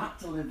not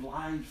to live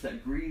lives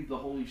that grieve the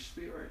Holy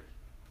Spirit.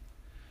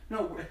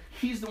 No,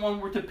 He's the one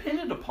we're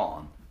dependent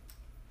upon.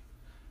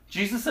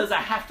 Jesus says,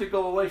 I have to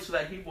go away so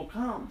that He will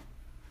come.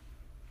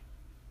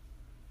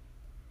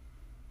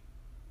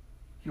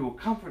 He will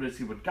comfort us.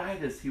 He will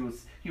guide us. He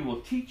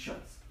will teach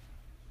us.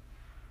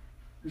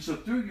 And so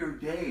through your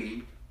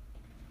day,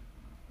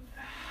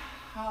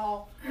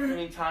 how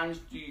many times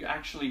do you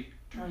actually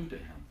turn to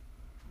Him?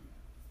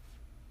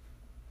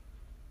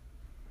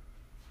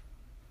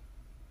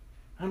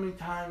 How many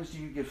times do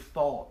you give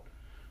thought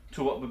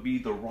to what would be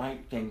the right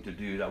thing to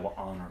do that will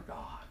honor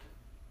God?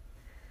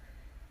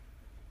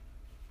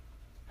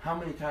 How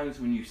many times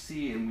when you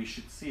see, and we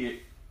should see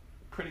it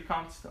pretty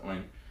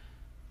constantly,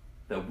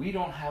 that we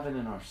don't have it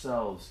in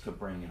ourselves to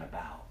bring it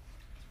about.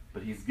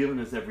 But He's given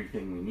us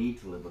everything we need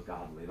to live a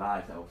godly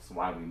life. That's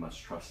why we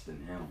must trust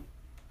in Him.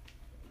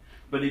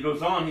 But he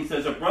goes on, he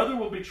says, a brother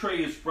will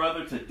betray his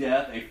brother to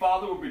death, a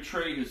father will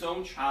betray his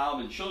own child,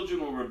 and children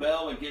will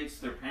rebel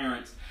against their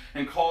parents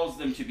and cause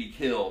them to be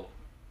killed.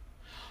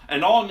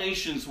 And all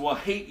nations will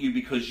hate you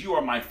because you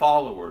are my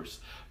followers,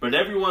 but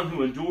everyone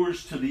who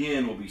endures to the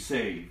end will be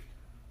saved.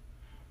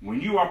 When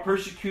you are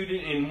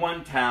persecuted in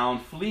one town,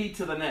 flee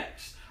to the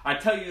next. I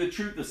tell you the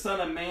truth, the Son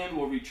of Man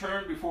will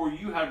return before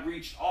you have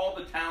reached all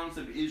the towns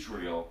of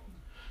Israel.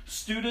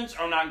 Students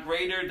are not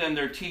greater than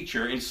their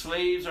teacher, and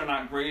slaves are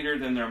not greater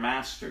than their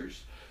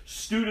masters.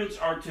 Students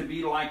are to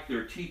be like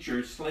their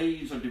teacher,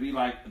 slaves are to be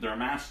like their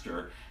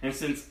master. And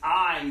since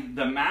I,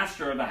 the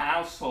master of the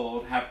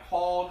household,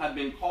 have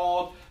been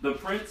called the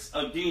prince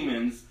of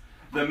demons,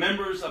 The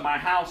members of my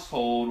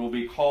household will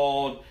be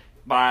called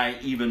by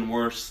even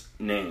worse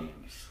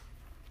names.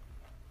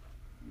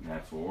 And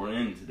that's what we're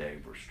in today,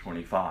 verse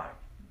 25.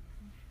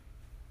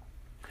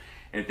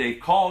 If they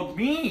called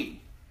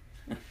me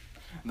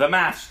the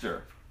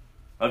master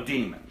of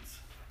demons,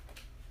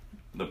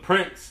 the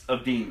prince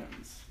of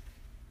demons,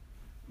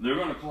 they're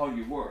going to call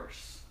you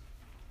worse.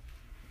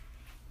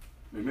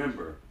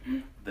 Remember,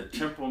 the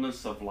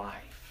temporalness of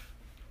life.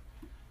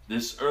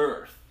 This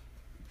earth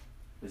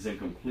is in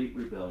complete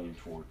rebellion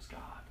towards God.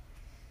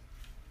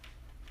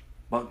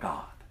 But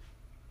God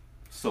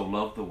so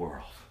loved the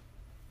world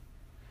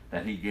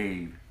that he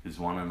gave his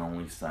one and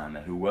only Son,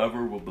 that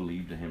whoever will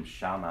believe to him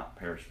shall not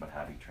perish but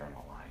have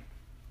eternal life.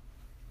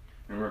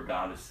 Remember,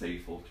 God is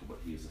faithful to what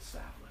he has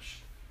established.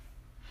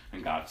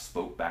 And God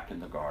spoke back in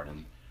the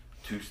garden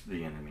to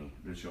the enemy,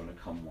 there's going to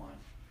come one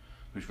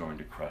who's going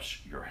to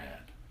crush your head.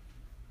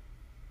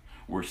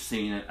 We're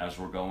seeing it as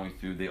we're going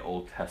through the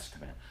Old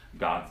Testament.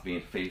 God's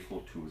being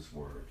faithful to his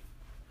word.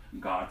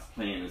 God's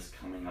plan is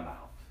coming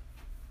about.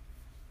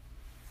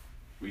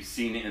 We've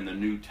seen it in the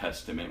New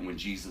Testament when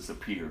Jesus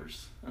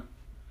appears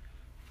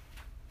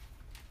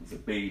as a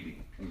baby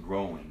and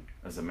growing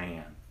as a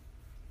man.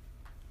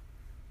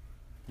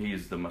 He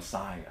is the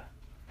Messiah.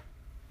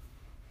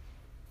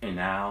 And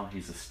now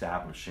he's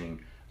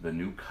establishing the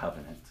new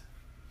covenant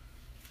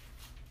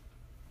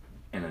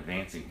and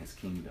advancing his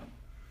kingdom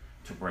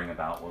to bring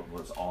about what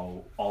was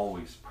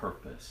always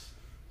purpose,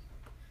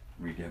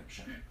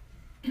 redemption.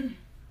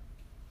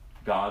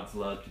 God's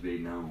love to be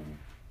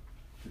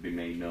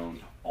made known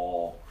to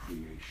all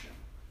creation.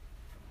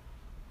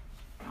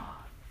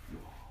 God, you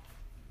all.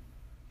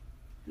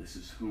 This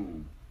is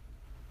whom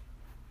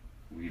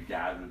we've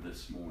gathered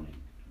this morning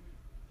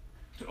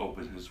to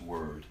open his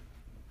word,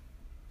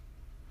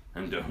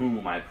 and to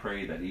whom I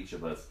pray that each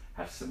of us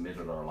have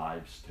submitted our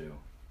lives to.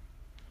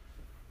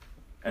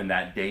 And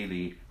that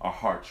daily our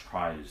hearts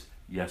cries,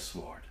 yes,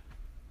 Lord,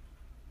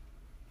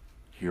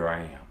 here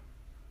I am.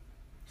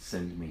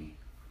 Send me.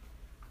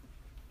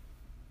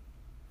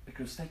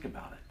 Because think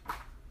about it.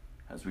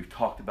 As we've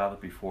talked about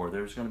it before,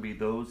 there's going to be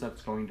those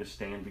that's going to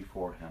stand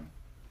before him.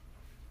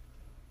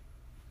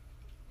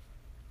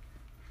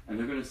 And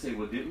they're going to say,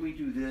 well, didn't we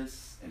do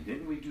this? And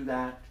didn't we do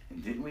that?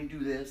 And didn't we do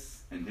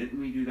this? And didn't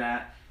we do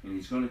that? And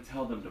he's going to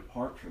tell them,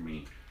 depart from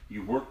me,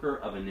 you worker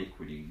of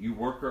iniquity, you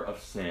worker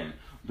of sin,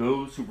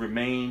 those who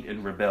remained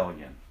in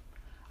rebellion.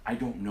 I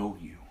don't know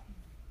you.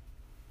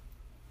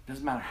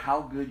 Doesn't matter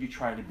how good you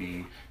try to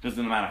be.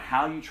 Doesn't matter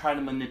how you try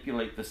to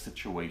manipulate the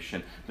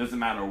situation. Doesn't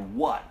matter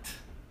what.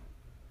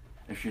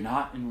 If you're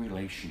not in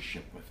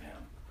relationship with him,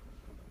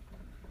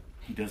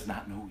 he does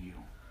not know you.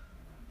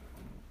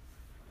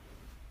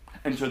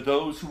 And to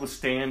those who will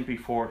stand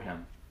before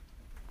him,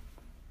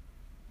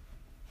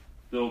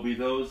 there will be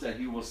those that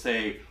he will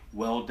say,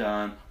 well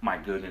done, my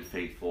good and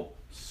faithful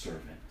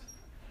servant.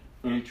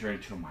 Enter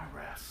into my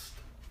rest.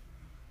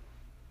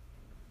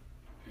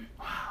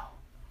 Wow.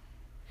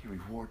 He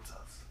rewards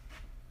us.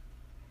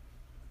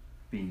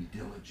 Being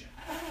diligent.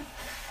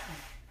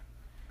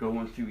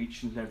 Going through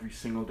each and every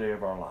single day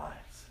of our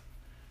lives.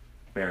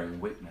 Bearing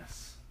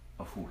witness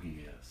of who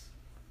he is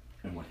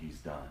and what he's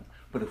done.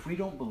 But if we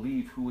don't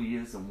believe who he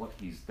is and what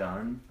he's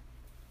done,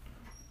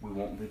 we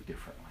won't live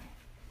differently.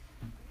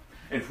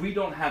 If we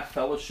don't have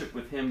fellowship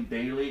with him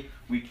daily,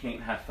 we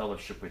can't have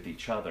fellowship with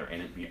each other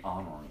and it be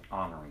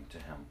honoring to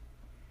him.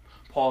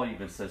 Paul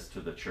even says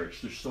to the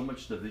church, there's so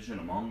much division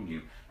among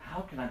you.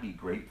 How can I be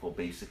grateful,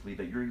 basically,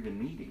 that you're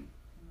even meeting?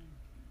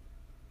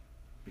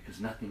 Because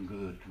nothing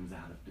good comes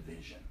out of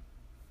division.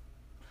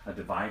 A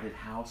divided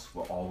house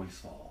will always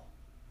fall.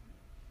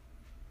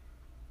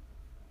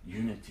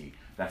 Unity.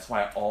 That's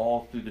why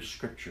all through the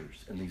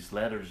scriptures and these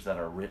letters that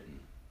are written,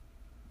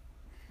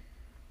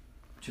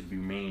 to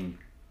remain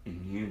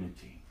in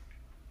unity,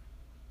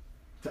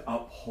 to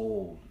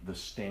uphold the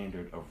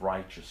standard of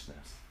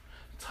righteousness,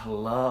 to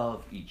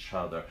love each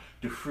other,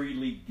 to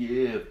freely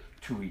give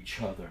to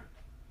each other,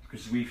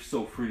 because we've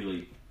so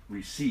freely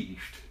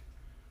received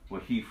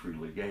what he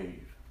freely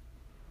gave.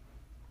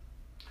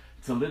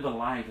 To live a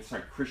life as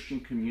our Christian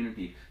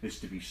community is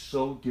to be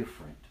so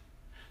different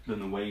than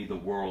the way the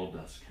world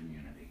does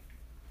community.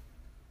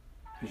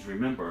 Because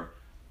remember,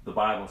 the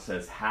Bible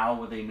says, how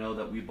will they know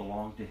that we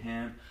belong to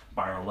him?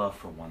 By our love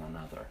for one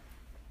another.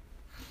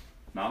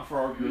 Not for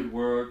our good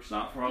works,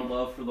 not for our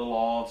love for the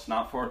lost,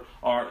 not for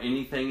our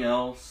anything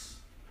else,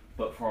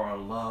 but for our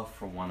love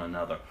for one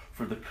another,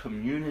 for the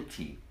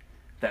community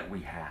that we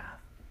have.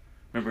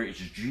 Remember, it's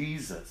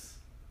Jesus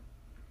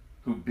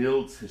who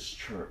builds his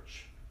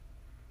church.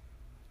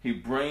 He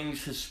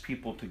brings his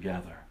people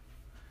together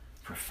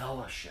for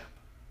fellowship,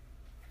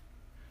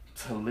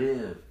 to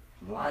live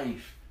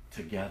life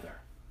together.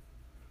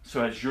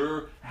 So as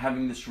you're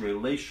having this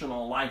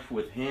relational life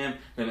with him,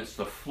 then it's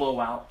to flow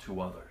out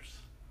to others.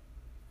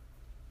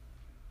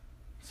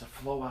 It's to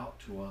flow out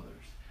to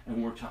others.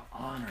 And we're to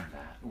honor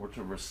that. We're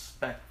to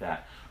respect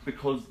that.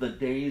 Because the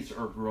days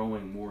are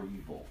growing more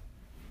evil.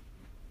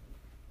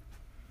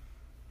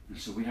 And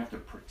so we have to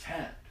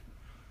protect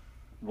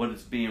what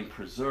is being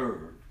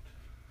preserved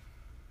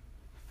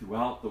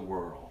throughout the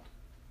world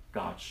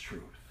God's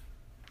truth.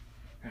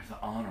 We have to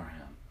honor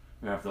him.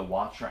 We have to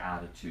watch our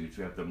attitudes.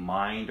 We have to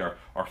mind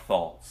our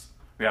thoughts.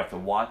 We have to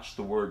watch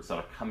the words that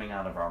are coming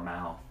out of our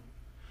mouth.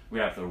 We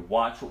have to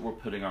watch what we're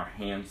putting our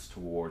hands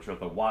towards. We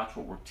have to watch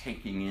what we're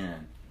taking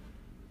in.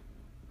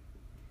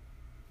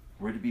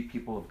 We're to be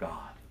people of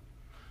God,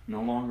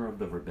 no longer of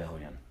the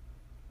rebellion,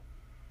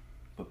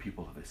 but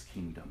people of his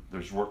kingdom.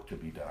 There's work to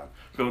be done.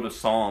 Go to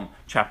Psalm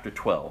chapter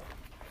 12.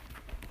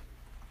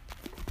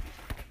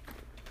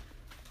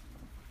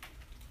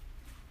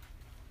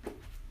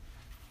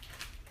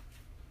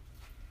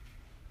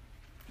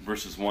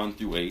 Verses 1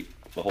 through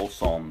 8, the whole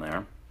psalm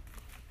there.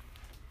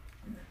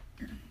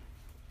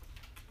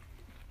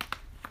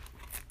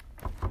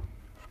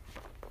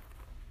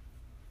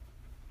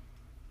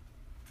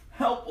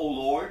 Help, O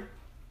Lord,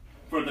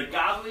 for the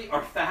godly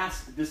are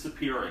fast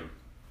disappearing.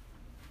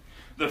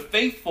 The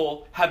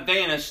faithful have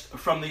vanished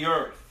from the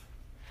earth.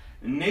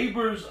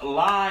 Neighbors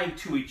lie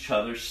to each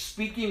other,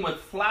 speaking with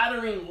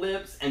flattering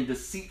lips and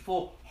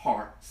deceitful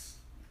hearts.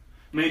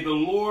 May the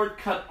Lord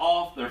cut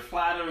off their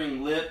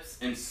flattering lips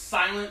and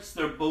silence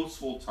their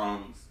boastful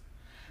tongues.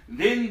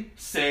 Then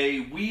say,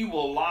 we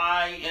will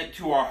lie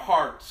to our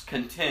heart's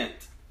content.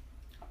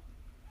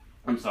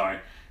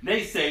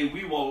 They say,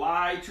 we will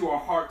lie to our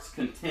heart's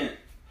content.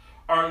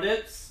 Our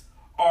lips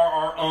are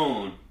our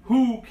own.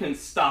 Who can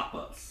stop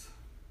us?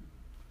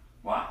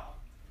 Wow.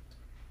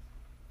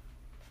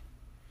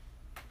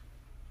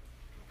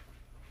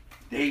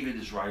 David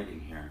is writing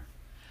here.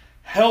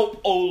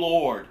 Help, O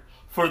Lord,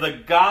 for the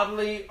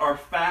godly are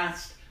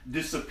fast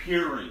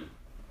disappearing.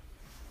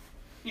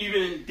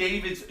 Even in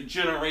David's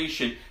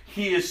generation,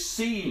 he is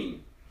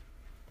seeing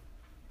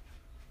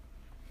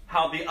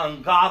how the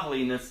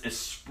ungodliness is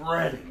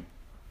spreading.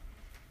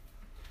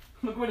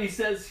 Look what he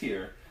says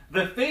here.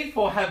 The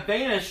faithful have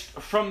vanished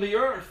from the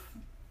earth.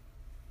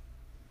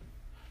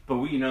 But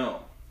we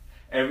know,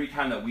 every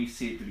time that we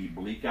see it to be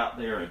bleak out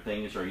there and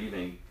things are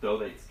even, though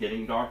it's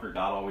getting darker,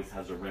 God always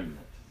has a remnant.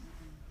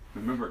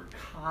 Remember,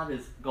 God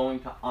is going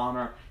to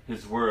honor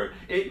his word.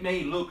 It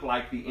may look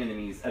like the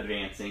enemy's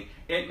advancing.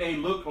 It may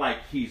look like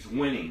he's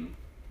winning.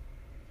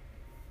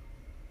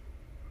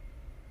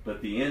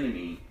 But the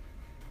enemy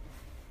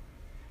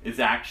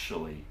is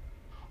actually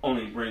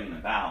only bringing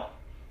about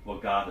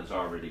what God has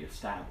already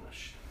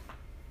established.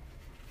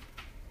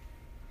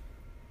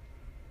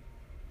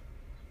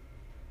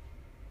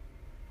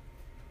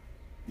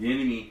 The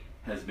enemy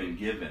has been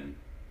given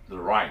the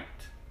right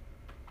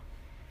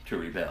to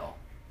rebel.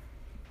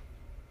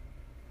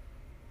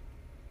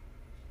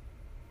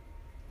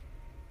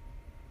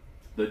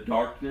 The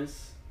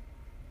darkness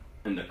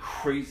and the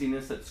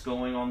craziness that's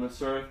going on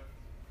this earth,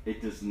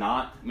 it does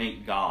not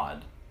make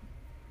God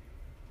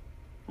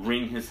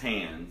wring his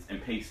hands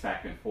and pace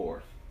back and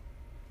forth.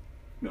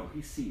 No,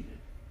 he's seated.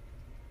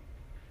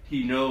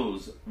 He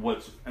knows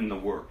what's in the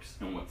works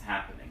and what's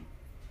happening.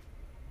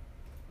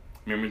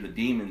 Remember, the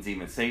demons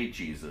even say,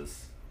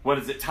 Jesus, what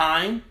is it,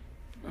 time?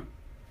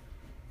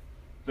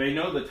 They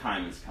know the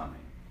time is coming.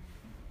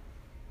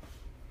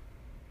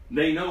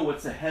 They know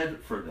what's ahead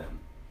for them.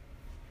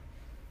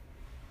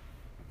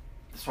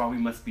 That's why we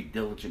must be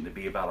diligent to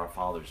be about our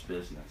Father's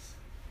business.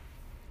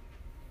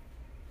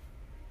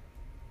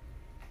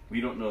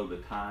 We don't know the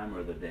time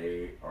or the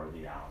day or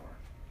the hour,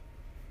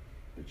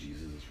 but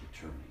Jesus is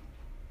returning.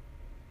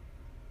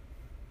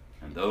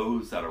 And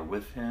those that are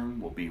with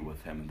him will be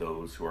with him. And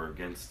those who are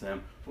against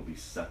him will be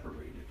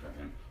separated from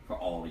him for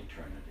all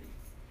eternity.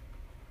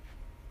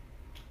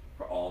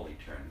 For all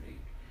eternity.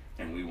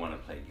 And we want to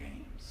play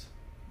games.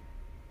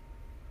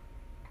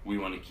 We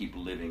want to keep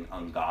living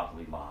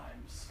ungodly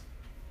lives.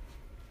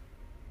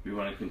 We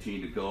want to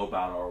continue to go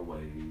about our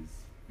ways,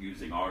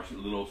 using our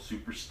little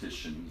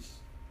superstitions,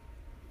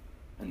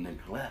 and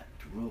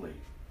neglect, really,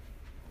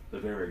 the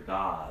very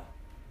God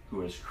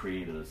who has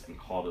created us and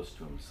called us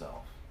to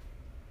himself.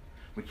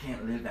 We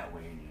can't live that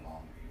way any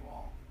longer, you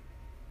all.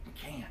 We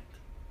can't.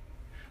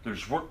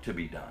 There's work to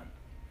be done.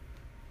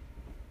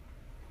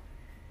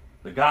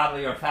 The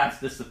godly are fast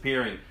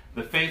disappearing.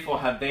 The faithful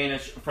have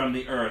vanished from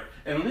the earth.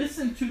 And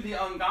listen to the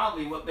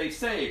ungodly, what they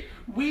say.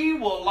 We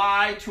will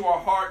lie to our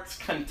heart's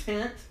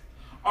content.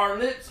 Our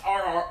lips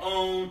are our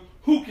own.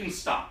 Who can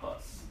stop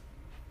us?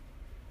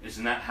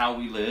 Isn't that how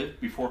we live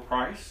before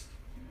Christ?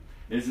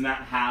 Isn't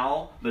that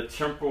how the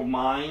temporal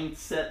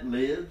mindset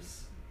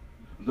lives?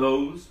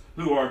 Those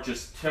who are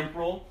just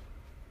temporal,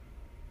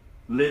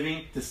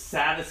 living to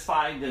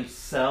satisfy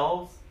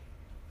themselves.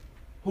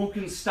 Who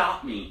can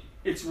stop me?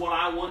 It's what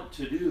I want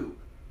to do.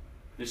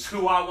 It's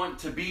who I want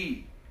to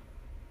be.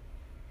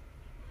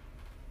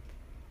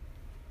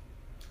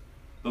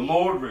 The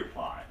Lord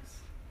replies,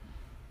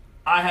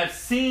 I have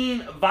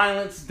seen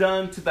violence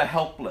done to the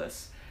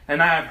helpless,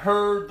 and I have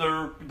heard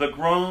the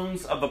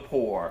groans of the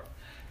poor.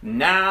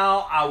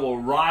 Now I will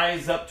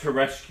rise up to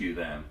rescue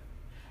them,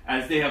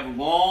 as they have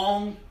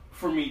longed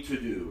for me to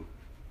do.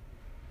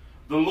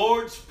 The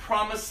Lord's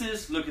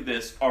promises, look at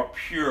this, are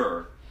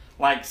pure,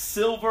 like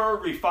silver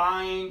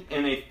refined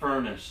in a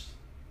furnace,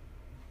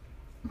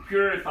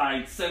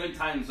 purified 7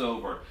 times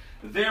over.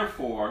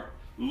 Therefore,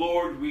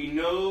 Lord, we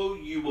know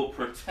you will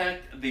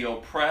protect the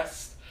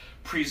oppressed,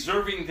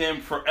 preserving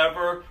them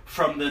forever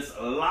from this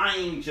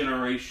lying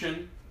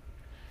generation.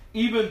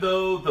 Even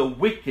though the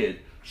wicked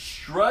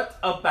strut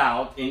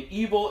about and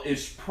evil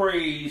is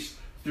praised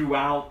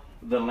throughout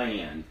the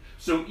land.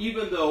 So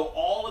even though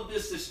all of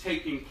this is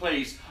taking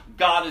place,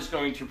 God is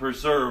going to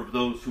preserve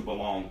those who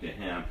belong to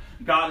him.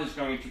 God is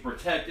going to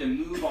protect and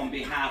move on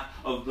behalf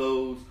of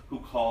those who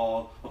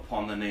call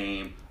upon the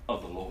name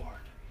of the Lord.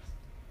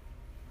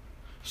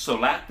 So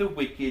let the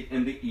wicked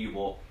and the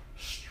evil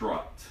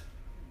strut.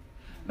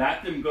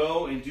 Let them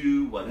go and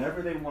do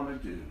whatever they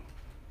want to do.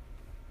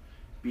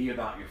 Be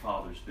about your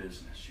Father's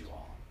business, you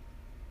all.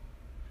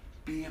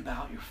 Be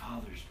about your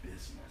Father's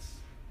business.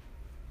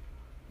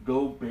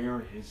 Go bear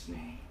his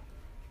name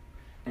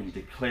and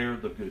declare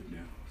the good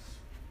news.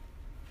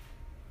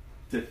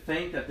 To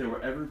think that there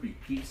will ever be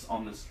peace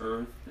on this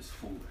earth is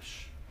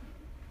foolish.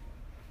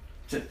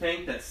 To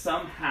think that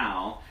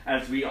somehow,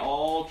 as we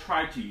all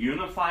try to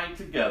unify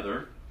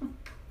together,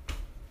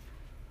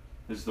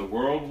 as the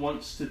world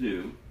wants to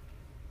do,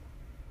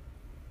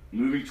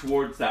 moving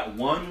towards that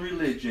one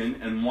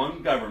religion and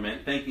one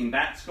government, thinking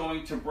that's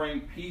going to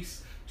bring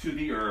peace to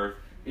the earth,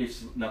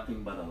 is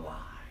nothing but a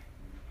lie.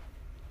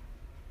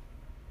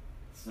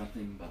 It's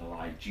nothing but a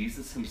lie.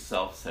 Jesus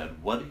himself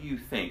said, what do you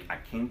think? I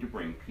came to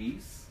bring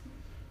peace?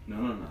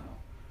 No.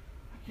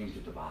 I came to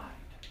divide.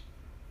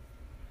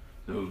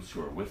 Those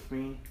who are with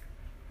me,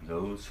 and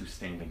those who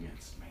stand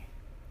against me.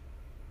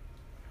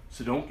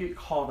 So don't get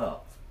caught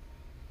up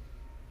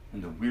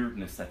in the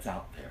weirdness that's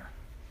out there.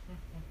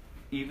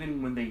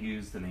 Even when they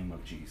use the name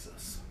of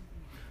Jesus.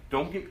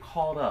 Don't get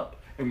caught up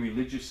in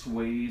religious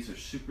ways or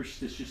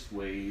superstitious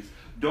ways.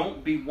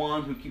 Don't be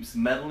one who keeps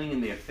meddling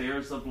in the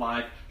affairs of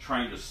life,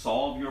 trying to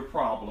solve your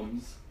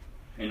problems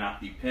and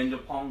not depend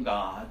upon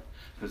God,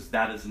 because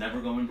that is never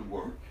going to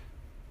work.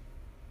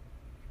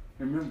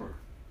 Remember,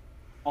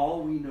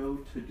 all we know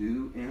to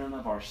do in and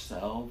of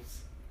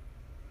ourselves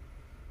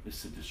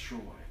is to destroy.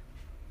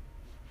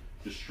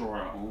 Destroy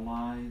our own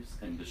lives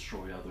and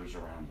destroy others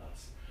around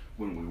us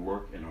when we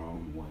work in our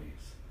own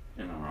ways,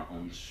 in our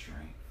own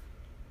strength.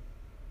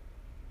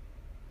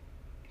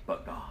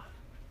 But God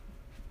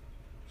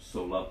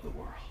so loved the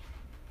world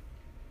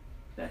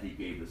that he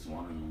gave his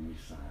one and only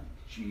Son,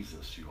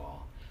 Jesus, you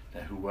all,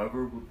 that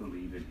whoever would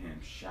believe in him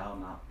shall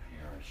not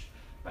perish,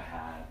 but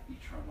have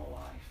eternal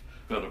life.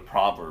 Go to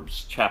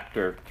Proverbs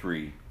chapter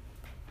 3.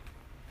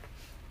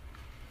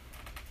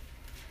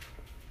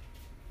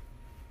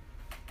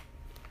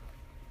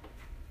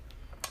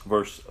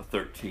 Verse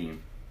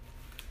 13.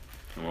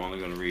 And we're only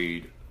going to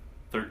read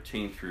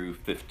 13 through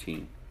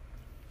 15.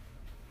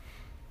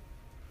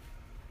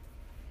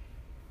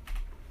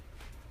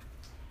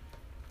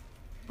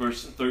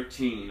 Verse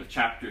 13 of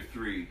chapter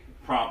 3,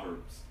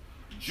 Proverbs.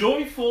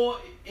 Joyful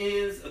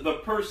is the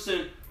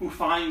person who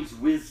finds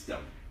wisdom.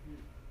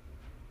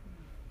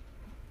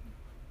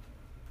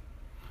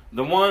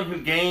 The one who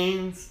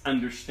gains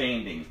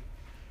understanding.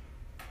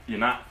 You're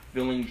not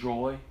feeling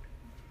joy.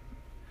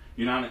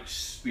 You're not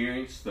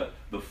experiencing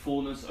the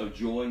fullness of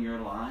joy in your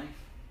life.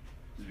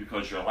 It's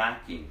because you're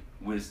lacking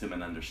wisdom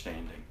and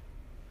understanding.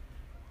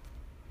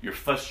 You're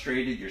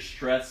frustrated. You're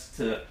stressed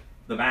to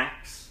the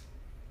max.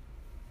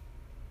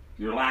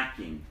 You're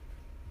lacking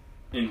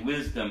in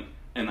wisdom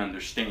and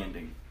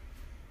understanding.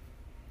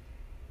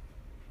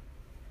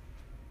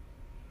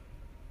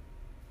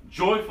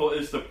 Joyful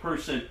is the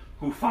person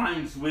who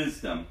finds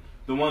wisdom,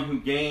 the one who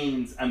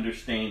gains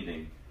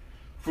understanding.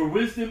 For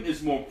wisdom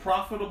is more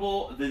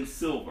profitable than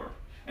silver,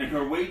 and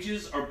her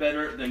wages are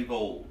better than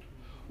gold.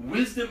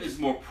 Wisdom is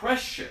more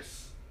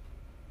precious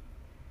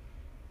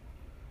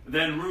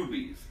than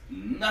rubies.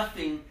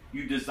 Nothing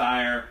you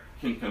desire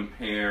can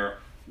compare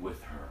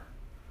with her.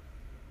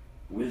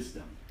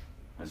 Wisdom,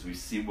 as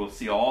we'll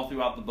see all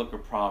throughout the book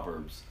of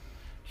Proverbs,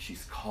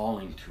 she's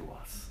calling to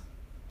us.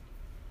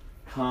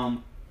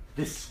 Come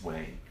this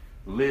way.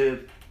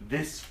 Live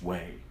this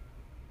way.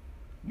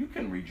 You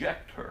can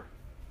reject her.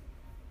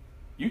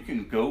 You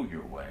can go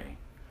your way.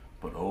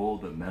 But oh,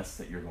 the mess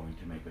that you're going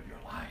to make of your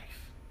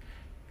life.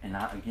 And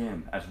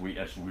again, as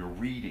we're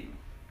reading,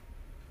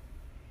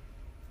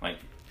 like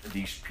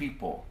these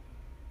people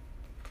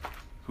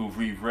who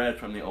we've read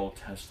from the Old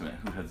Testament,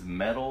 who has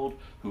meddled,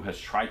 who has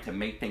tried to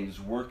make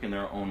things work in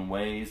their own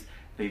ways,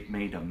 they've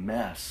made a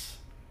mess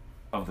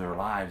of their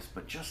lives,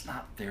 but just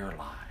not their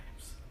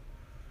lives,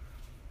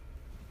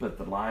 but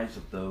the lives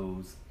of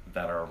those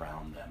that are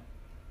around them,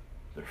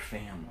 their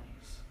families.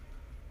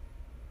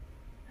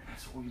 And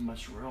that's what we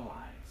must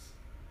realize.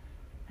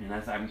 And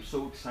as I'm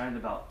so excited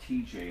about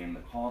TJ and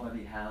the call that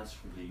he has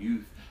for the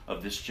youth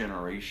of this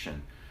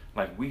generation,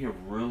 like we have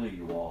really,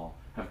 you all,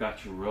 have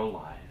got to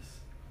realize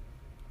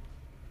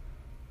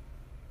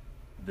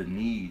the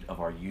need of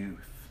our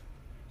youth.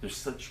 There's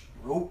such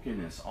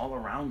brokenness all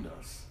around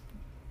us.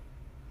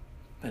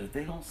 But if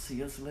they don't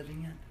see us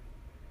living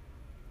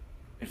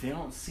it, if they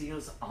don't see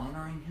us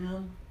honoring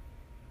him,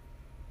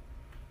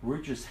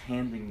 we're just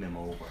handing them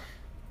over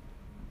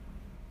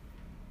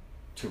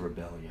to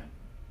rebellion.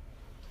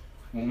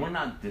 when we're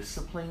not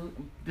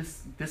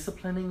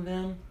disciplining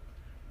them,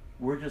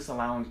 we're just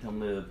allowing them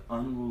to live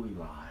unruly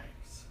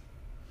lives.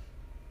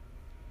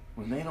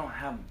 When they don't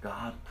have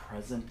God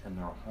present in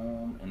their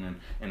home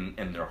and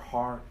in their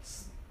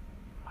hearts,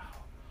 wow,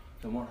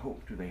 then what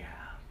hope do they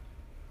have?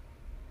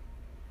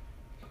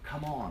 But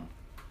come on.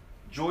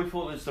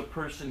 Joyful is the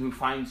person who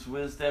finds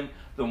wisdom,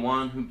 the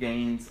one who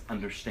gains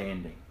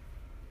understanding.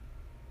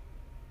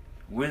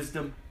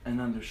 Wisdom and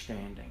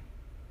understanding.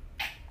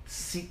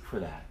 Seek for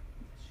that.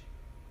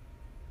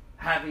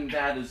 Having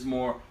that is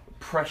more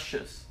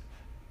precious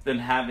than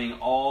having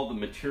all the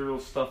material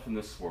stuff in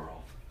this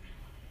world.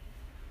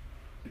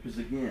 Because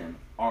again,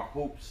 our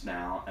hopes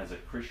now as a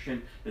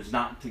Christian is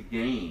not to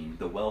gain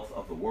the wealth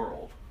of the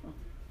world,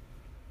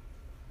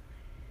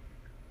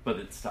 but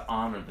it's to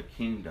honor the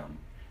kingdom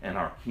and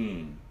our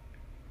King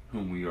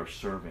whom we are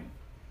serving.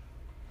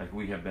 Like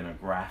we have been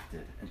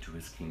grafted into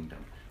his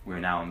kingdom. We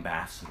are now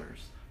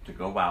ambassadors to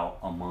go out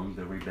among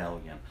the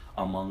rebellion,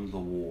 among the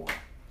war,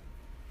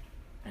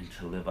 and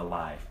to live a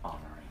life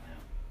honoring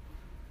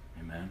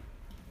him. Amen?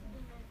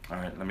 All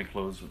right, let me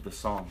close with the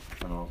song,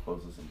 and I'll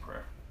close this in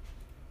prayer.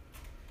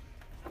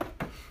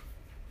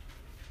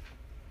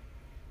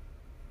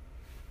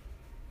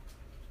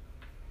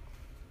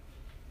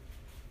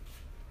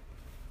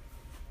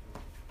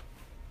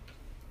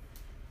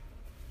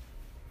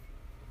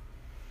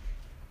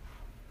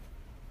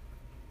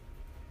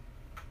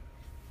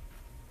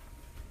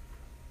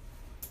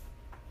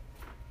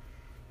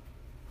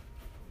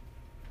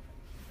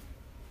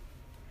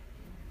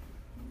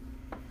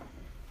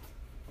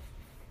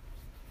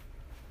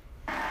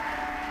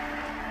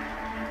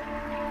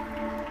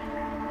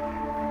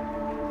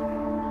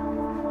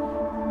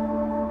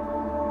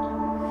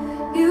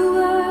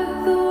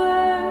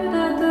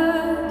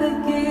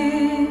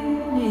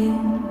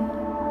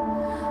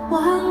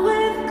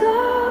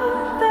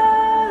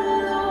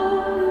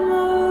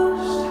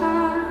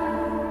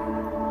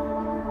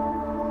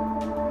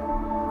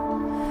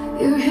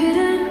 You're hidden